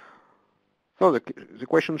 So the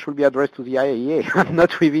question should be addressed to the IAEA. I'm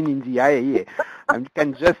not within in the IAEA. I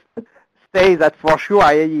can just say that for sure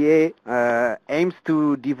IAEA aims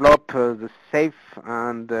to develop the safe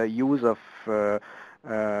and use of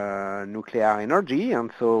nuclear energy,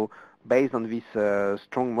 and so based on this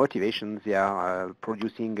strong motivation, they are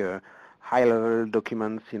producing high-level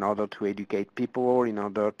documents in order to educate people, in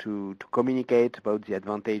order to communicate about the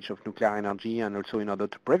advantage of nuclear energy, and also in order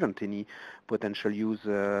to prevent any potential use,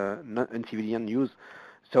 uncivilian use.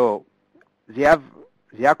 So they have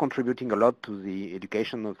they are contributing a lot to the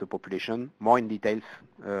education of the population. More in details,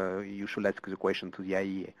 you should ask the question to the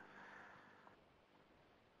IEA.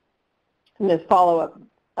 And this follow-up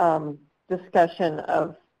discussion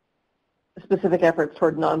of specific efforts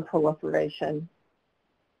toward non-proliferation.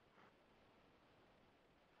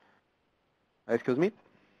 Excuse me?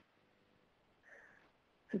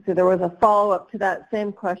 So there was a follow-up to that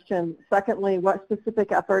same question. Secondly, what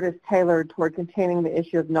specific effort is tailored toward containing the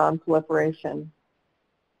issue of non-proliferation?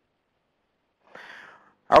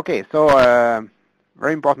 Okay, so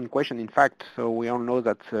very important question. In fact, so we all know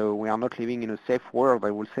that we are not living in a safe world,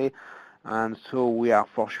 I would say, and so we are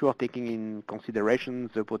for sure taking in consideration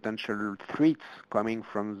the potential threats coming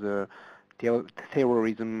from the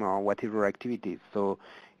terrorism or whatever activities. So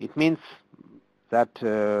it means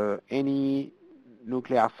that any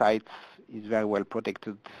nuclear sites is very well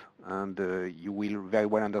protected, and you will very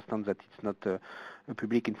well understand that it's not a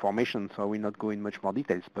public information, so I will not go in much more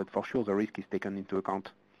details, but for sure the risk is taken into account.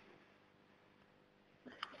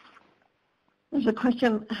 There's a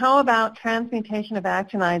question, how about transmutation of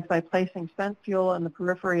actinides by placing spent fuel in the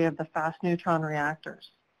periphery of the fast neutron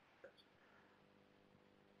reactors?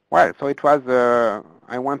 Well, so it was,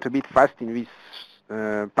 I went a bit fast in this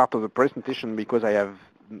part of the presentation because I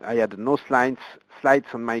had no slides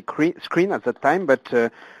on my screen at that time,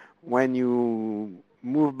 but when you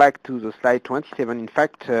move back to the slide 27, in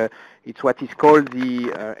fact, it's what is called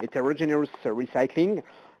the heterogeneous recycling.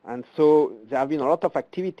 And so there have been a lot of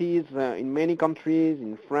activities in many countries,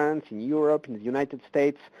 in France, in Europe, in the United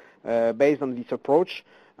States, based on this approach.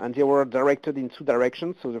 And they were directed in two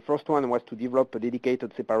directions. So the first one was to develop a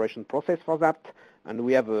dedicated separation process for that. And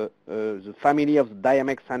we have the family of the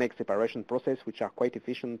Diamex annex separation process, which are quite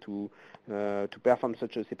efficient to perform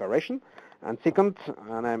such a separation. And second,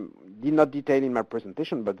 and I did not detail in my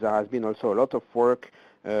presentation, but there has been also a lot of work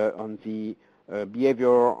on the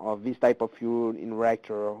behavior of this type of fuel in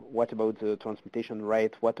reactor. What about the transmutation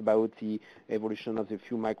rate? What about the evolution of the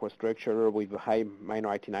fuel microstructure with a high minor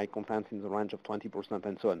actinide content in the range of 20%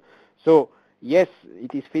 and so on? So yes,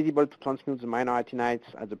 it is feasible to transmute the minor actinides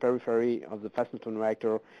at the periphery of the fast neutron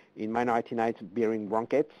reactor in minor actinides bearing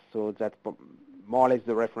branchettes. So that's more or less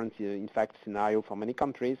the reference, in fact, scenario for many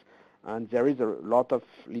countries. And there is a lot of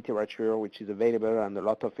literature which is available and a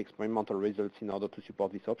lot of experimental results in order to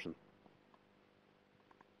support this option.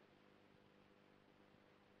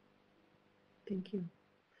 Thank you.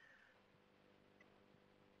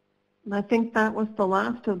 And I think that was the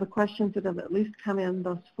last of the questions that have at least come in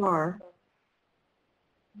thus far.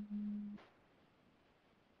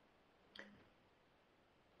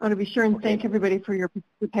 I want to be sure and thank everybody for your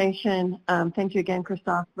participation. Thank you again,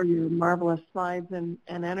 Christophe, for your marvelous slides and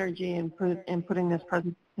energy in putting this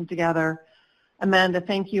presentation together. Amanda,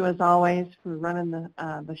 thank you as always for running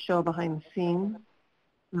the show behind the scenes.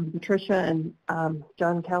 Patricia and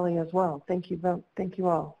John Kelly as well. Thank you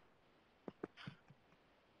all.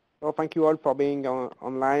 Well, thank you all for being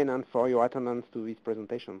online and for your attendance to this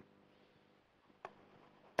presentation.